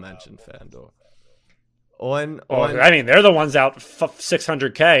 we'll mention FanDuel. I mean, they're the ones out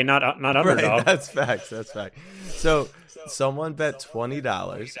 $600K, not Underdog. Right, that's facts. So someone bet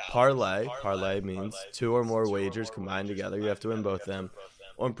 $20 parlay. Parlay means 2 or more wagers combined together. You have to win both of them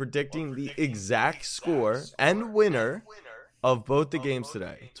on predicting the exact score and winner of both the games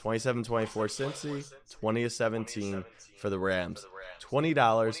today. 27-24 Cincy, 20-17 for the Rams.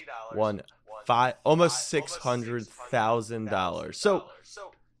 $20 won almost $600,000. So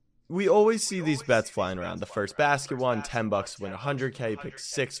we always see these bets flying around. The first basket won $10 to win $100K. Pick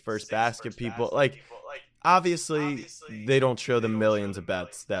 6 first basket people. Like, obviously, they don't show the millions of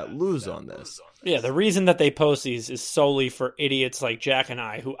bets that lose on this. Yeah, the reason that they post these is solely for idiots like Jack and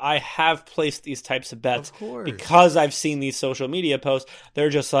I, who I have placed these types of bets because I've seen these social media posts. They're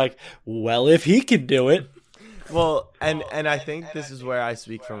just like, well, if he can do it. Well, and I think this is where I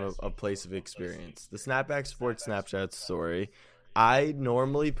speak from a place of experience. The Snapback Sports Snapchat story, I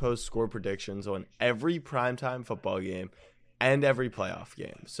normally post score predictions on every primetime football game and every playoff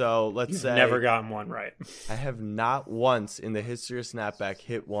game. So let's say never gotten one right. I have not once in the history of Snapback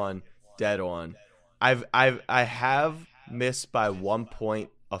hit one dead on. I have missed by 1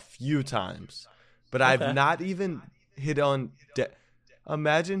 point a few times, but I've not even hit on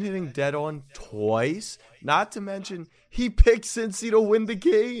imagine hitting dead on twice. Not to mention he picked Cincy to win the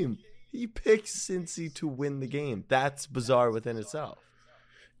game. He picked Cincy to win the game. That's bizarre within itself.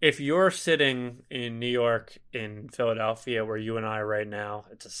 If you're sitting in New York, in Philadelphia, where you and I are right now,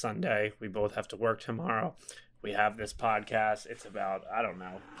 it's a Sunday. We both have to work tomorrow. We have this podcast. It's about, I don't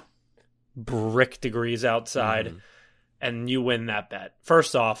know, brick degrees outside. And you win that bet.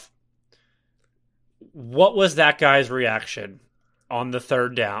 First off, what was that guy's reaction on the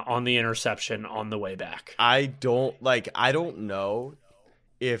third down, on the interception, on the way back? I don't know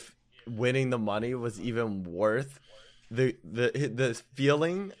if winning the money was even worth the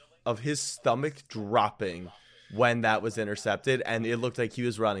feeling of his stomach dropping when that was intercepted, and it looked like he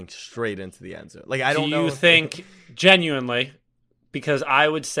was running straight into the end zone. Like, I don't know. Do you think, genuinely, because I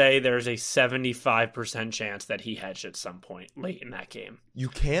would say there's a 75% chance that he hedged at some point late in that game. You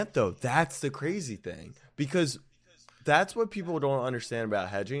can't, though. That's the crazy thing, because that's what people don't understand about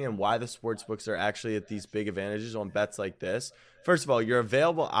hedging and why the sports books are actually at these big advantages on bets like this. First of all, your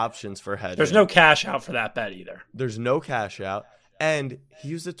available options for hedging. There's no cash out for that bet either. There's no cash out. And he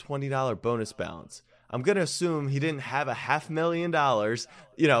used a $20 bonus balance. I'm going to assume he didn't have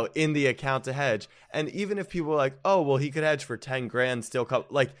 $500,000, in the account to hedge. And even if people are like, oh, well, he could hedge for $10,000 still come.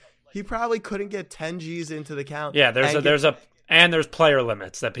 Like, he probably couldn't get 10 G's into the count. Yeah, there's player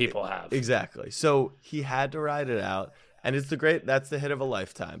limits that people have. Exactly. So he had to ride it out, and that's the hit of a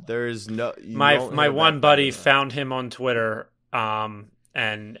lifetime. There is no my one buddy found him on Twitter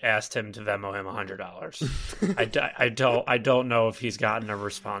and asked him to Venmo him $100. I don't know if he's gotten a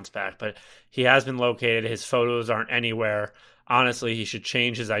response back, but he has been located. His photos aren't anywhere. Honestly, he should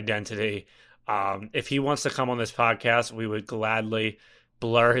change his identity. If he wants to come on this podcast, we would gladly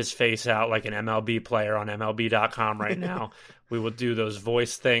blur his face out like an MLB player on MLB.com right now. We will do those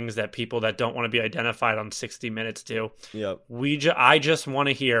voice things that people that don't want to be identified on 60 Minutes do. Yep. I just want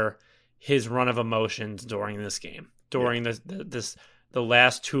to hear his run of emotions during this game, during the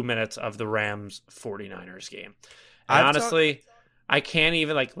last 2 minutes of the Rams 49ers game. And honestly, I can't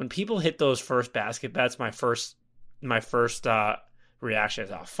even, like, when people hit those first basket bets, my first reaction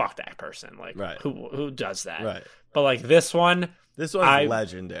is, oh, fuck that person. Like, right. Who does that? Right. But like this one's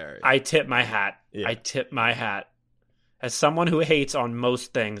legendary. I tip my hat. Yeah. I tip my hat. As someone who hates on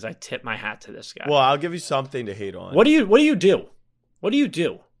most things, I tip my hat to this guy. Well, I'll give you something to hate on. What do you do? What do you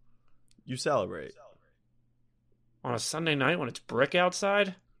do? You celebrate. On a Sunday night when it's brick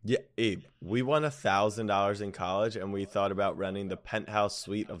outside? Yeah, Abe, we won $1,000 in college, and we thought about renting the penthouse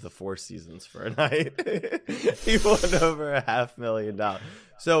suite of the Four Seasons for a night. He won over $500,000.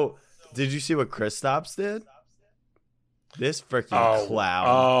 So, did you see what Kristaps did? This freaking clown.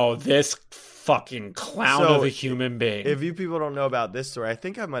 Oh, this fucking clown of a human being. If you people don't know about this story, I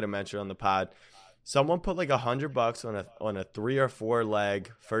think I might have mentioned on the pod. Someone put like $100 on a 3 or 4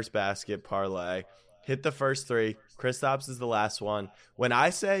 leg first basket parlay. Hit the first 3. Kristaps is the last one. When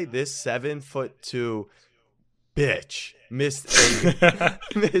I say this 7'2" bitch missed a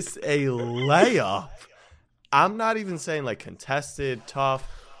layup, I'm not even saying like contested, tough.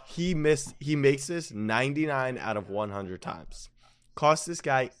 He makes this 99 out of 100 times. Cost this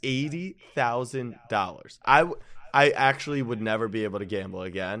guy $80,000. I actually would never be able to gamble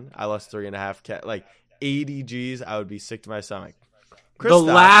again. I lost 3.5 like 80 G's. I would be sick to my stomach.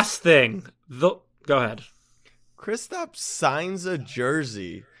 Go ahead. Kristaps signs a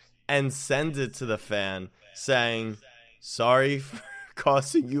jersey and sends it to the fan saying, "Sorry for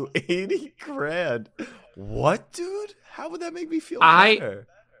costing you $80,000." What, dude? How would that make me feel better?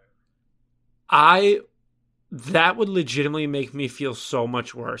 That would legitimately make me feel so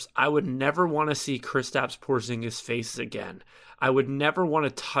much worse. I would never want to see Kristaps Porzingis' face again. I would never want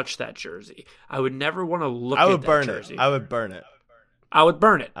to touch that jersey. I would never want to look at that jersey. I would burn it. I would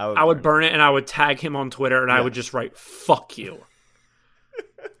burn it. I would burn it, and I would tag him on Twitter, and I would just write, "Fuck you."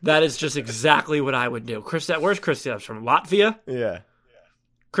 That is just exactly what I would do. Where's Kristaps from? Latvia? Yeah.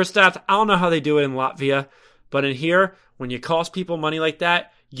 Kristaps, I don't know how they do it in Latvia, but in here, when you cost people money like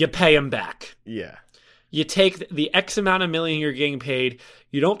that, you pay them back. Yeah. You take the X amount of million you're getting paid.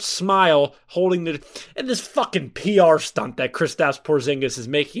 You don't smile holding and this fucking PR stunt that Kristaps Porzingis is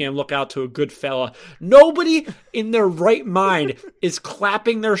making him look out to a good fella. Nobody in their right mind is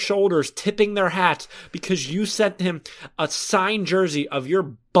clapping their shoulders, tipping their hats because you sent him a signed jersey of your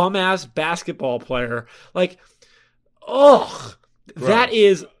bum ass basketball player. Like, ugh, that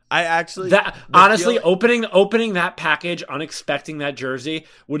is. Honestly, opening that package, unexpecting that jersey,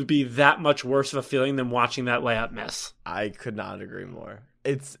 would be that much worse of a feeling than watching that layup miss. I could not agree more.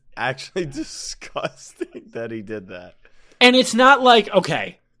 It's actually disgusting that he did that. And it's not like,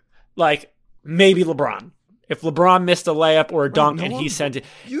 okay, like maybe LeBron. If LeBron missed a layup or a dunk and he sent it,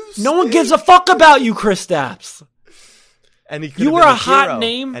 no one gives a fuck about you, Kristaps. And you were a hot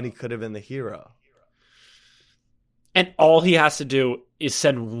name, and he could have been the hero. And all he has to do is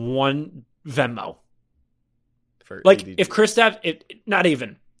send one Venmo. Like, if Kristaps, not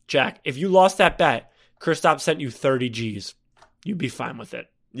even, Jack, if you lost that bet, Kristaps sent you 30 G's, you'd be fine with it.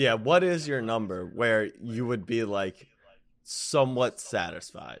 Yeah, what is your number where you would be, like, somewhat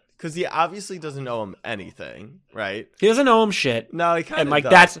satisfied? Because he obviously doesn't owe him anything, right? He doesn't owe him shit. No, he kind of like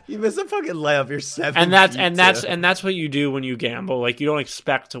does. You miss a fucking layup, you're 7 and that's what you do when you gamble. Like, you don't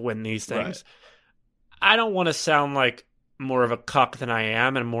expect to win these things. Right. I don't want to sound like more of a cuck than I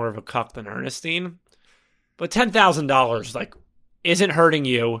am and more of a cuck than Ernestine, but $10,000 like isn't hurting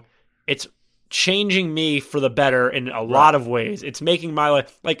you. It's changing me for the better in a lot of ways. It's making my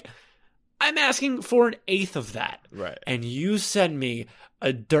life like I'm asking for an eighth of that. Right. And you send me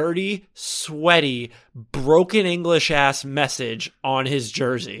a dirty, sweaty, broken English ass message on his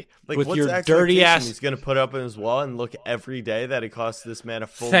jersey. Like, with what's your dirty ass. He's going to put up on his wall and look every day that it costs this man a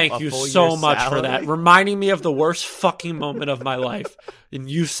full Thank you so much salary. for that. Reminding me of the worst fucking moment of my life. And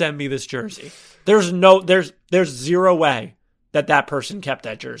you send me this jersey. There's zero way that person kept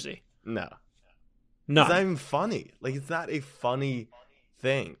that jersey. No. No. It's not even funny. Like, it's not a funny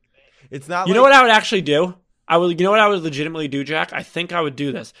thing. It's not. You know what I would actually do? You know what I would legitimately do, Jack? I think I would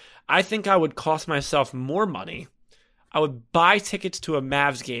do this. I think I would cost myself more money. I would buy tickets to a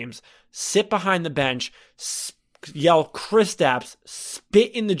Mavs games, sit behind the bench, yell Kristaps,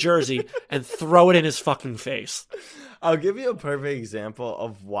 spit in the jersey, and throw it in his fucking face. I'll give you a perfect example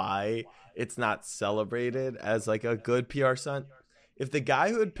of why it's not celebrated as like a good PR stunt. If the guy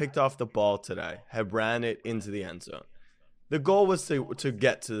who had picked off the ball today had ran it into the end zone, the goal was to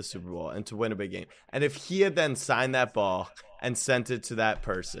get to the Super Bowl and to win a big game. And if he had then signed that ball and sent it to that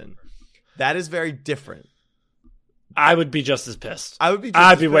person, that is very different. I would be just as pissed. I would be.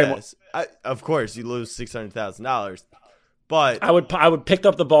 Way more. Of course, you lose $600,000, but I would pick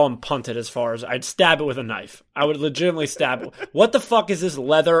up the ball and punt it as far as I'd stab it with a knife. I would legitimately stab it. What the fuck is this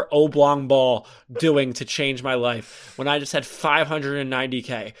leather oblong ball doing to change my life when I just had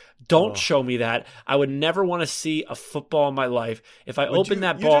 $590K? Don't show me that. I would never want to see a football in my life. If I open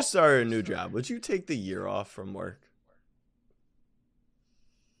that ball, you just started a new job. Would you take the year off from work?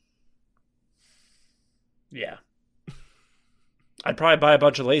 Yeah. I'd probably buy a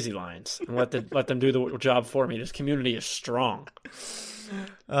bunch of Lazy Lions and let them do the job for me. This community is strong.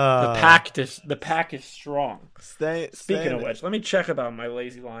 The pack is strong. Speaking of which, let me check about my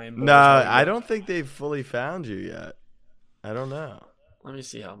Lazy Lion. No, I don't think they've fully found you yet. I don't know. Let me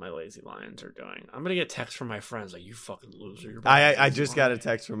see how my Lazy Lions are doing. I'm gonna get texts from my friends like, "You fucking loser." I just got a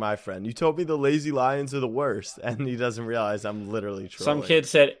text from my friend. You told me the Lazy Lions are the worst, and he doesn't realize I'm literally trolling. Some kid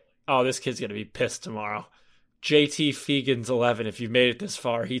said, "Oh, this kid's gonna be pissed tomorrow." JT Fegans 11, if you've made it this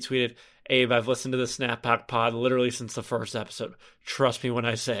far, he tweeted, "Abe, I've listened to the Snapback Pod literally since the first episode. Trust me when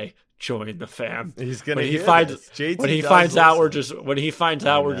I say join the fam." He's gonna when he finds out we're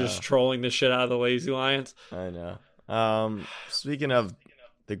just trolling the shit out of the Lazy Lions. I know. Speaking of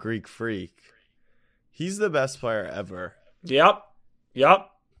the Greek Freak, he's the best player ever. Yep.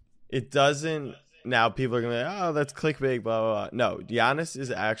 It doesn't. Now people are going to be like, oh, that's clickbait, blah, blah, blah. No, Giannis is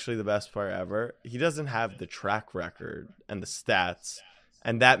actually the best player ever. He doesn't have the track record and the stats,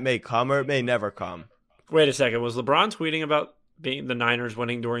 and that may come or it may never come. Wait a second. Was LeBron tweeting about being the Niners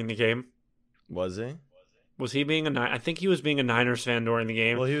winning during the game? Was he? Was he being I think he was being a Niners fan during the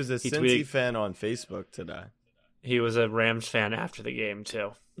game. Well, he was a Cincy fan on Facebook today. He was a Rams fan after the game,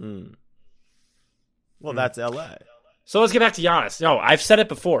 too. Well, that's LA. So let's get back to Giannis. No, I've said it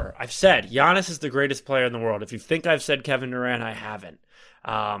before. I've said Giannis is the greatest player in the world. If you think I've said Kevin Durant, I haven't.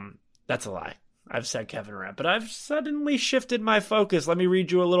 That's a lie. I've said Kevin Durant, but I've suddenly shifted my focus. Let me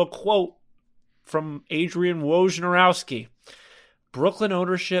read you a little quote from Adrian Wojnarowski. Brooklyn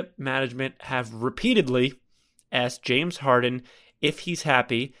ownership management have repeatedly asked James Harden if he's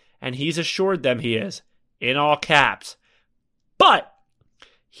happy, and he's assured them he is, in all caps. But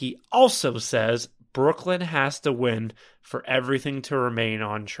he also says Brooklyn has to win for everything to remain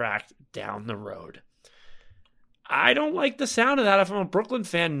on track down the road. I don't like the sound of that if I'm a Brooklyn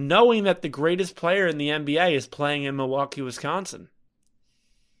fan, knowing that the greatest player in the NBA is playing in Milwaukee, Wisconsin.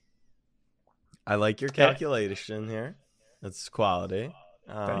 I like your calculation here. That's quality.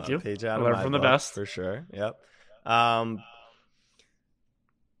 Thank you. Page out Learn of my from the book, best. For sure. Yep. I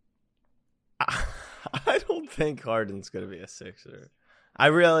don't think Harden's going to be a Sixer. I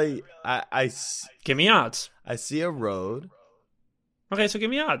give me odds. I see a road. Okay, so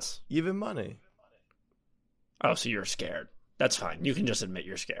give me odds. Even money. Oh, so you're scared. That's fine. You can just admit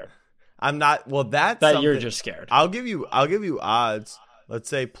you're scared. I'm not. Well, that you're just scared. I'll give you odds. Let's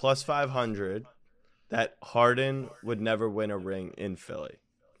say plus 500 that Harden would never win a ring in Philly.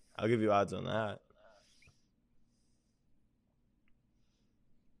 I'll give you odds on that.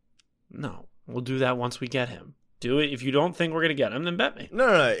 No, we'll do that once we get him. Do it. If you don't think we're going to get him, then bet me.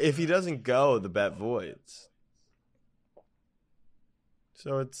 No. If he doesn't go, the bet voids.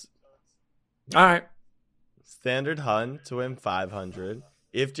 So it's all right. Standard Hun to win 500.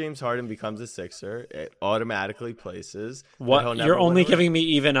 If James Harden becomes a Sixer, it automatically places. What? You're only giving me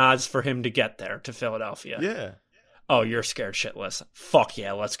even odds for him to get there to Philadelphia. Yeah. Oh, you're scared shitless. Fuck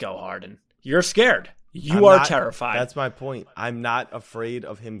yeah, let's go, Harden. You're scared. You are terrified. That's my point. I'm not afraid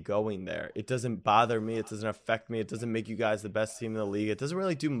of him going there. It doesn't bother me. It doesn't affect me. It doesn't make you guys the best team in the league. It doesn't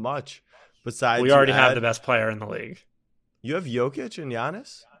really do much besides. We already have the best player in the league. You have Jokic and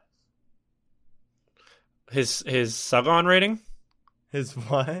Giannis? His Sugon rating? His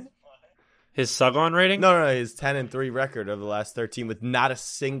what? His Sugon rating? No. His 10-3 record over the last 13 with not a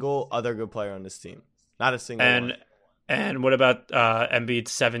single other good player on this team. Not a single one. And what about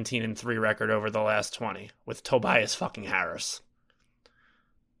Embiid's 17-3 record over the last 20 with Tobias fucking Harris?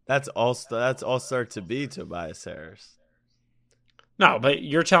 That's all-star to be Tobias Harris. No, but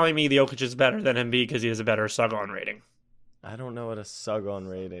you're telling me the Jokic is better than Embiid because he has a better Sugon rating. I don't know what a sug on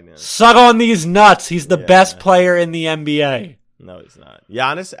rating is. Suck on these nuts. He's the best player in the NBA. No, he's not.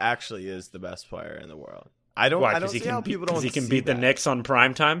 Giannis actually is the best player in the world. I don't see how people don't see he can beat the Knicks on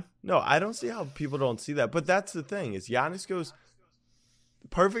primetime? No, I don't see how people don't see that. But that's the thing, is Giannis goes –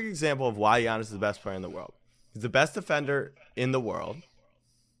 perfect example of why Giannis is the best player in the world. He's the best defender in the world.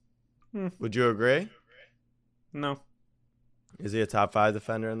 Would you agree? No. Is he a top 5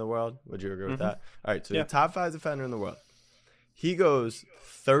 defender in the world? Would you agree with that? All right, so the top 5 defender in the world. He goes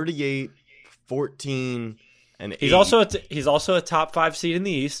 38, 14, and 8. He's also a top 5 seed in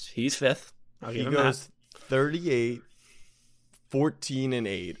the East. He's 5th. He goes 38, 14, and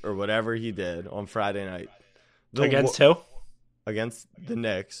 8, or whatever he did on Friday night. Against who? Against the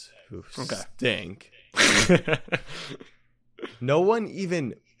Knicks, who stink. No one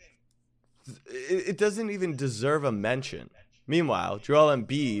even – it doesn't even deserve a mention. Meanwhile, Joel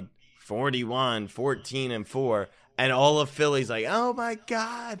Embiid, 41, 14, and 4, and all of Philly's like, oh, my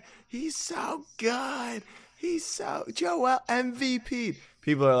God, he's so good. He's so – Joel MVP.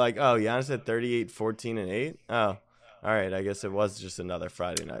 People are like, oh, Giannis had 38, 14, and 8? Oh, all right. I guess it was just another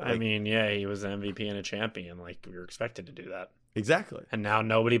Friday night. I mean, yeah, he was an MVP and a champion. Like, we were expected to do that. Exactly. And now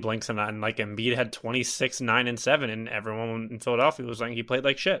nobody blinks an eye. And, like, Embiid had 26, 9, and 7, and everyone in Philadelphia was like, he played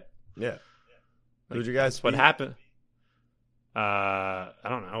like shit. Yeah. Like, who'd you guys that's what happened. I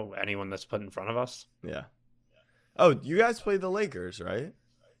don't know. Anyone that's put in front of us. Yeah. Oh, you guys played the Lakers, right?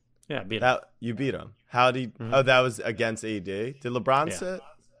 Yeah, beat them. You beat them. How did? Oh, that was against AD. Did LeBron sit?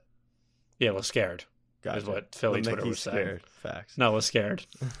 Yeah, was scared. Gotcha. Is what Philly Twitter was saying. Scared. Facts. No, was scared.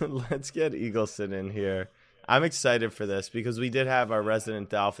 Let's get Eagleson in here. I'm excited for this because we did have our resident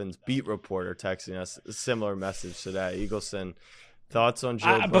Dolphins beat reporter texting us a similar message today. Eagleson, thoughts on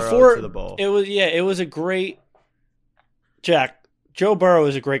Joe Burrow to the bowl? It was a great. Jack, Joe Burrow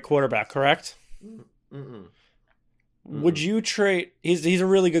is a great quarterback, correct? Would you trade? He's a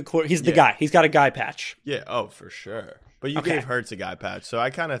really good quarterback. He's the guy. He's got a guy patch. Yeah. Oh, for sure. But you gave Hurts a guy patch, so I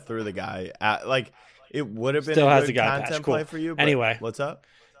kind of threw the guy at like it would have been Still a has good a guy content patch. Cool. play for you. But anyway, what's up?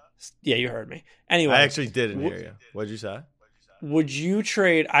 Yeah, you heard me. Anyway, I actually didn't hear you. What'd you say? Would you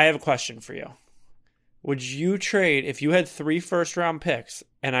trade? I have a question for you. Would you trade if you had 3 first-round picks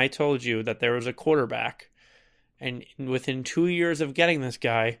and I told you that there was a quarterback, and within 2 years of getting this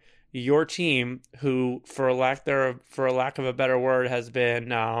guy, your team, who for a lack of a better word, has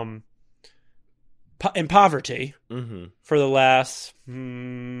been in poverty for the last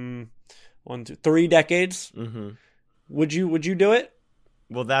 1, 2, 3 decades, would you do it?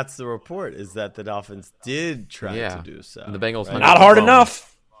 Well, that's the report, is that the Dolphins did try to do so. And the Bengals right? Not hard enough.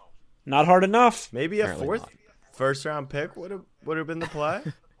 Not hard enough. Maybe a first-round pick would have been the play.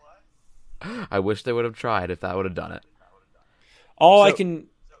 I wish they would have tried if that would have done it. All I can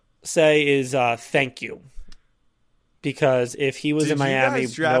say is thank you. Because if he was in Miami,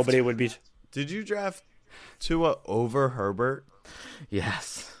 nobody would be... Did you draft Tua over Herbert?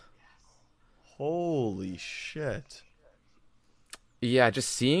 Yes. Holy shit. Yeah, just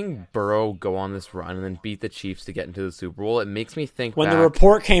seeing Burrow go on this run and then beat the Chiefs to get into the Super Bowl, it makes me think when the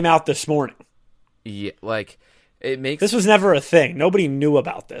report came out this morning. Yeah, like, it makes... This was never a thing. Nobody knew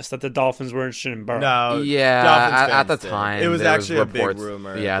about this, that the Dolphins were interested in Burrow. No, yeah, at the time, it was actually reports, a big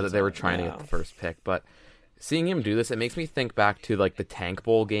rumor. Yeah, that they were trying to get the first pick, but seeing him do this, it makes me think back to like the Tank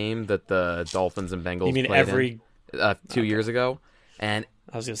Bowl game that the Dolphins and Bengals played in 2 years ago, and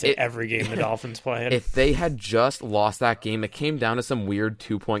I was going to say every game the Dolphins played. If they had just lost that game, it came down to some weird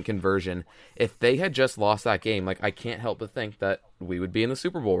 2-point conversion. If they had just lost that game, like, I can't help but think that we would be in the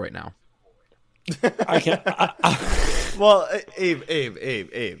Super Bowl right now. I can't. Well,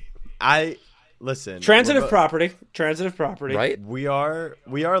 Abe. Listen. Transitive property. Right? We are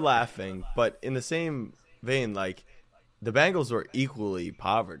laughing, but in the same vein, like, the Bengals were equally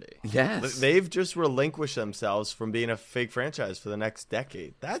poverty. Yes. They've just relinquished themselves from being a fake franchise for the next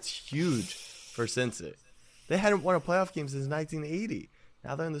decade. That's huge for Cincy. They hadn't won a playoff game since 1980.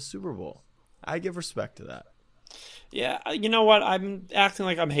 Now they're in the Super Bowl. I give respect to that. Yeah, you know what? I'm acting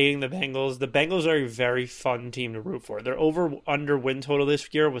like I'm hating the Bengals. The Bengals are a very fun team to root for. Their over-under win total this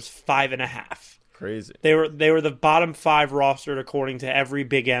year was 5.5. Crazy. They were the bottom 5 rostered according to every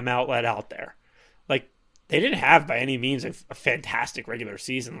Big M outlet out there. Like, they didn't have by any means a fantastic regular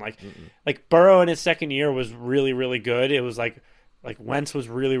season. Like Burrow in his second year was really, really good. It was like Wentz was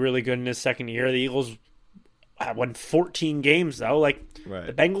really, really good in his second year. The Eagles won 14 games though. Like,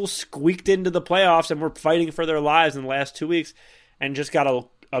 the Bengals squeaked into the playoffs and were fighting for their lives in the last 2 weeks, and just got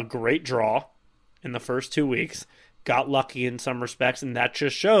a great draw in the first 2 weeks. Got lucky in some respects, and that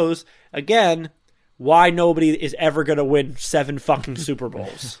just shows again why nobody is ever going to win 7 fucking Super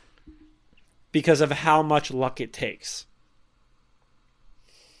Bowls. Because of how much luck it takes.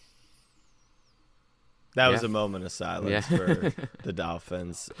 That was a moment of silence for the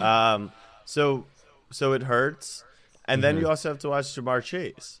Dolphins. So it hurts. And then you also have to watch Ja'Marr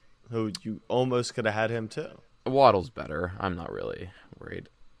Chase, who you almost could have had him too. Waddle's better. I'm not really worried.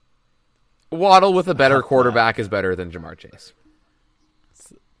 Waddle with a better quarterback is better than Ja'Marr Chase.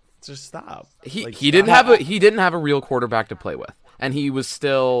 Just stop. He didn't have a real quarterback to play with, and he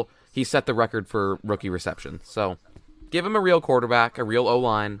set the record for rookie reception. So give him a real quarterback, a real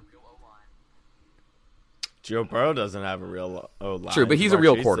O-line. Joe Burrow doesn't have a real O-line. True, but he's a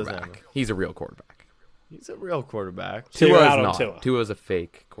real quarterback. He's a real quarterback. He's a real quarterback. So Tua you're is out on not. Tua. Tua is a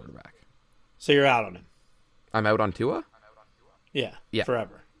fake quarterback. So you're out on him. I'm out on Tua? Yeah.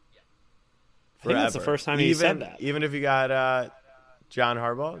 Forever. I think that's the first time he said that. Even if you got Jim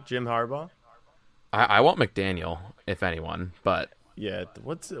Harbaugh? I want McDaniel, if anyone, but yeah,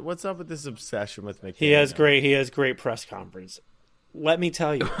 what's up with this obsession with McDaniel? He has great press conference. Let me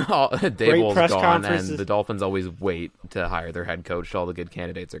tell you. Daboll's gone, and the Dolphins always wait to hire their head coach till all the good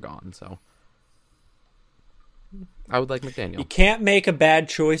candidates are gone, so I would like McDaniel. You can't make a bad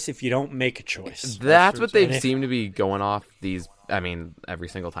choice if you don't make a choice. That's what they've seemed to be going off every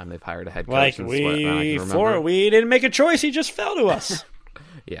single time they've hired a head coach. We didn't make a choice. He just fell to us.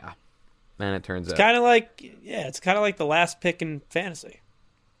 Yeah. And it turns out. It's kind of like the last pick in fantasy.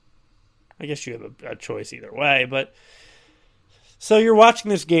 I guess you have a choice either way, but so you're watching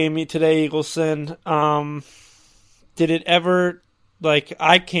this game today, Eagleson. Did it ever,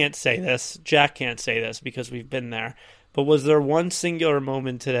 I can't say this, Jack can't say this because we've been there, but was there one singular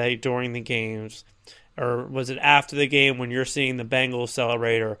moment today during the games, or was it after the game when you're seeing the Bengals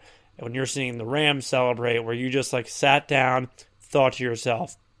celebrate or when you're seeing the Rams celebrate where you just sat down, thought to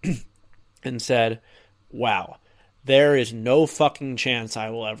yourself, and said, wow, there is no fucking chance I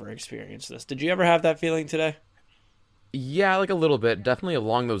will ever experience this. Did you ever have that feeling today? Yeah, a little bit. Definitely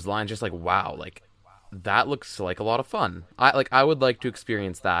along those lines, just wow, that looks like a lot of fun. I would like to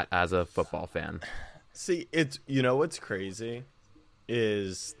experience that as a football fan. See, what's crazy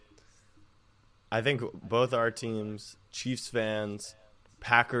is I think both our teams, Chiefs fans,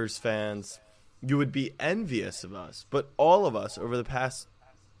 Packers fans, you would be envious of us, but all of us over the past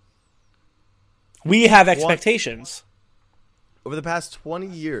we have expectations. Over the past 20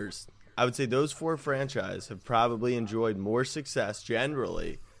 years, I would say those four franchises have probably enjoyed more success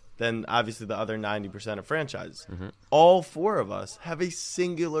generally than obviously the other 90% of franchises. Mm-hmm. All four of us have a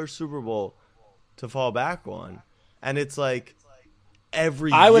singular Super Bowl to fall back on. And it's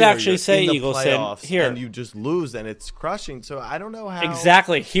every I would year actually say, Eagleson, here, and you just lose and it's crushing. So I don't know how.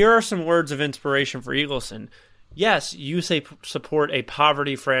 Exactly. Here are some words of inspiration for Eagleson. Yes, you support a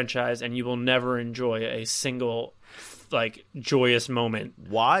poverty franchise and you will never enjoy a single joyous moment.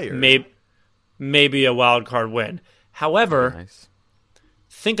 Why? Maybe a wild card win. However,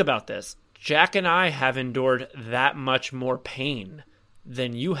 think about this. Jack and I have endured that much more pain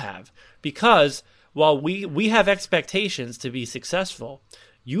than you have. Because while we have expectations to be successful,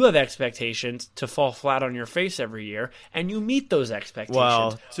 you have expectations to fall flat on your face every year, and you meet those expectations.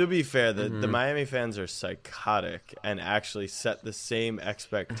 Well, to be fair, the Miami fans are psychotic and actually set the same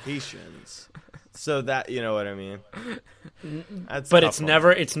expectations. So that, you know what I mean? But it's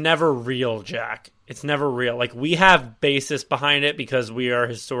never real, Jack. It's never real. We have basis behind it because we are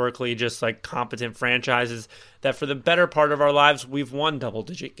historically just competent franchises that for the better part of our lives, we've won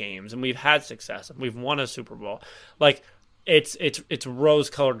double-digit games and we've had success and we've won a Super Bowl. It's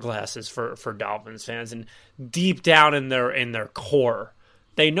rose-colored glasses for Dolphins fans, and deep down in their core,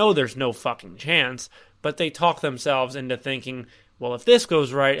 they know there's no fucking chance, but they talk themselves into thinking, well, if this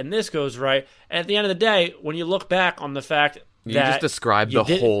goes right and this goes right, and at the end of the day, when you look back on the fact you just described the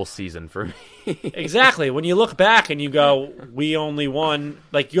whole season for me. Exactly. When you look back and you go, we only won,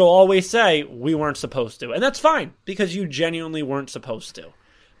 you'll always say we weren't supposed to, and that's fine because you genuinely weren't supposed to.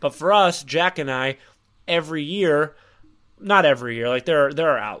 But for us, Jack and I, every year. Not every year. There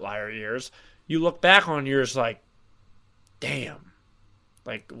are outlier years. You look back on years damn.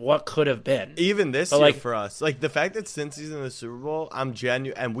 What could have been? Even this year for us. The fact that Cincy's in the Super Bowl, I'm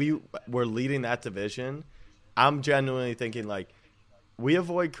genuine, and we were leading that division. I'm genuinely thinking, we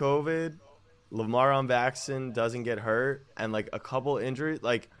avoid COVID, Lamar unvaccinated doesn't get hurt, and, a couple injuries.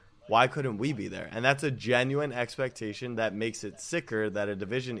 Why couldn't we be there? And that's a genuine expectation that makes it sicker that a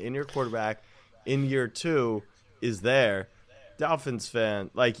division in your quarterback in year 2 is there. Dolphins fan,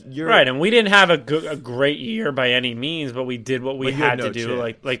 you're right, and we didn't have a great year by any means, but we did what we had to do,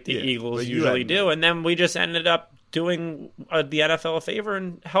 like the Eagles usually do, and then we just ended up doing the NFL a favor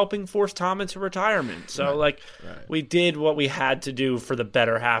and helping force Tom into retirement. So we did what we had to do for the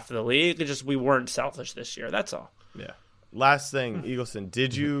better half of the league. It's just we weren't selfish this year. That's all. Yeah. last thing, Eagleson,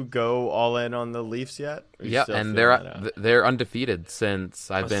 did you go all in on the Leafs yet? Yeah, and they're undefeated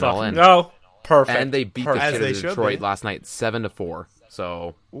since I've been all in. No, perfect. And they beat the shit out of Detroit be. last night 7-4.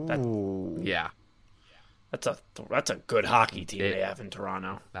 So yeah, that's a good hockey team they have in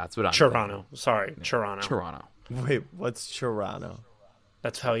Toronto. That's what I'm Toronto. Sorry, Toronto. Toronto. Wait, what's Toronto?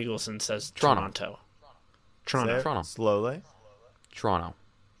 That's how Eagleson says Toronto. Toronto. Slowly. Toronto.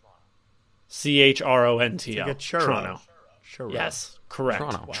 CHRONTO. Like a churro. Toronto. Churro. Yes, correct.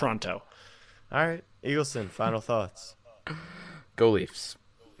 Toronto. Wow. Toronto. All right, Eagleson. Final thoughts. Go Leafs.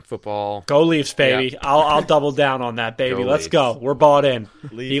 Football. Go Leafs, baby. Yep. I'll double down on that, baby. Go Let's Leafs. go. We're bought in.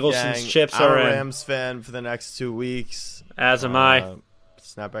 Leaf Eagleson's gang, chips I'm are a in. Rams fan for the next 2 weeks. As am I.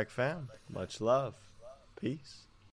 Snapback fan. Much love. Peace.